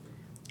year,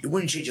 it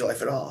wouldn't change your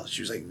life at all.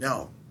 She was like,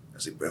 no. I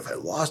was like, but if I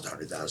lost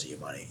 $100,000 of your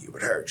money, it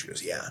would hurt. She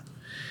goes, yeah.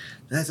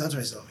 And I thought to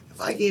myself, if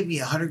I gave me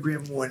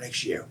 $100,000 more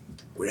next year,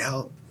 would it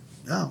help?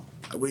 No,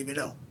 I wouldn't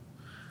even know.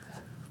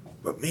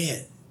 But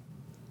man,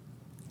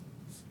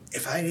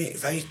 if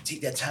I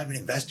take that time and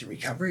invest in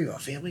recovery or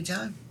family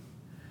time,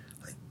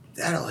 like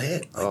that'll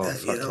hit. Like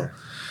that, Yeah.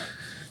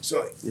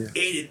 So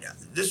Aiden,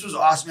 this was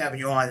awesome having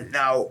you on.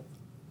 Now,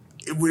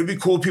 would it be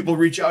cool if people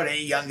reach out?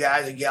 Any young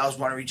guys and gals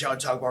want to reach out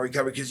and talk about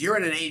recovery? Because you're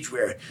at an age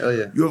where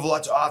you have a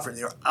lot to offer, and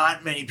there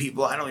aren't many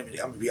people. I'm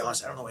gonna be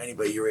honest, I don't know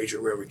anybody your age or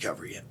real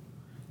recovery yet.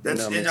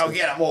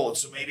 Again, I'm old,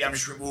 so maybe I'm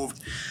just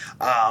removed.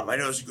 I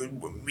know it's a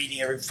good meeting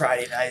every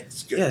Friday night.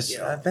 It's good, yes,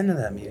 I've been to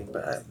that meeting,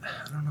 but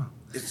I don't know.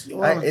 It's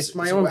my it's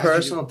own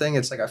personal thing.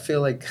 It's like I feel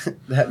like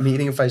that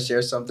meeting, if I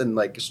share something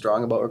like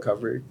strong about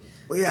recovery,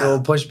 it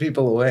will push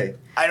people away.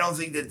 I don't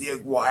think that they're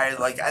wired.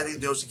 Like, I think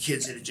those are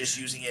kids that are just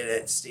using it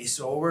to stay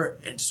sober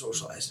and to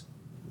socialize.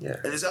 Yeah.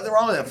 And there's nothing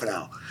wrong with that for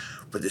now.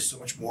 But there's so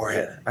much more.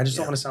 Yeah. I just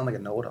don't want to sound like a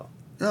know-it-all.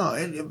 No,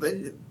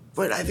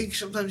 but I think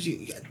sometimes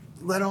you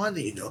let on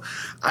that,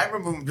 I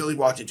remember when Billy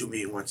walked into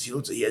me once.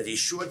 He had these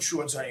short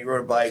shorts on. He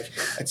rode a bike,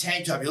 a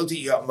tank top. He looked at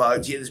you up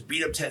mugged. He had this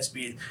beat up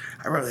 10-speed.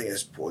 I remember thinking,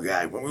 this poor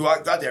guy. When we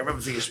got there, I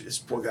remember thinking, this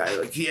poor guy.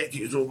 Like he had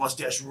his little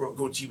mustache,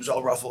 goatee was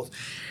all ruffled.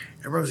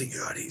 I remember thinking,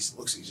 God, he looks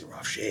like he's in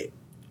rough shape.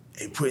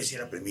 And he put his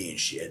hand up at me and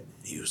shit.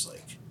 He was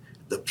like,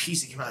 the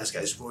piece that came out of this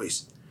guy's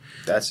voice.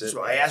 That's it.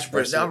 So I asked for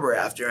his number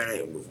after,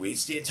 and we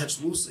stayed in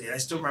touch loosely. And I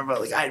still remember,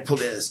 like, I had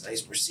pulled in this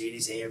nice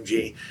Mercedes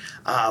AMG,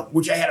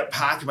 which I had to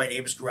park in my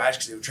neighbor's garage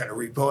because they were trying to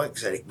repo it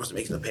because I wasn't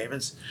making the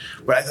payments.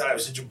 But I thought I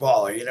was such a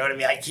baller, you know what I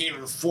mean? I can't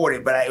even afford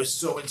it, but I was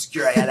so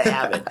insecure I had to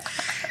have it.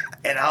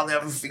 And I'll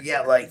never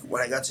forget, like,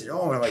 when I got to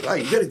know him, I'm like, oh,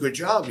 you got a good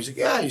job. He's like,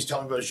 yeah. He's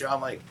telling me about his job. I'm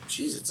like,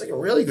 geez, it's like a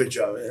really good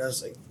job. And I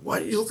was like, why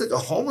do you look like a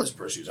homeless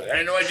person? He's like, I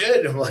didn't know I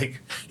did. I'm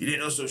like, you didn't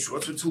know those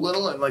shorts were too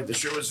little? And, like, the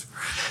shirt was...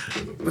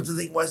 But the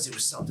thing was, there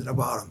was something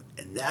about him.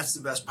 And that's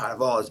the best part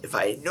of all is if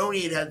I had known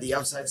he had the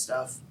outside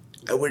stuff,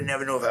 I would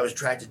never know if I was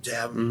attracted to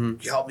him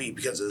help me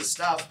because of the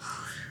stuff.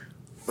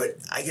 But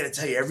I got to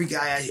tell you, every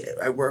guy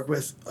I work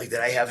with, like,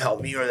 that I have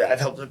helped me or that I've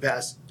helped in the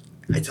past,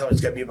 I tell him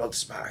it's got to be about the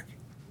spark.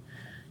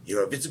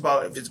 If it's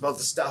about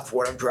the stuff,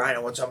 what I'm trying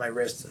and what's on my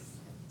wrist,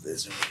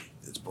 it's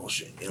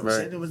bullshit.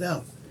 Same thing with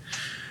them.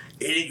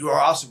 Aiden, you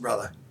are awesome,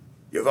 brother.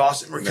 You have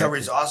awesome recovery.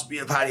 It's awesome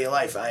being a part of your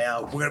life.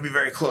 We're gonna be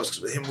very close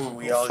because with him,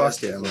 we all fuck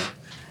yeah, man.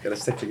 Gotta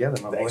stick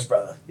together, my boy. Thanks,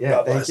 brother.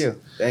 Yeah,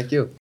 thank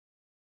you.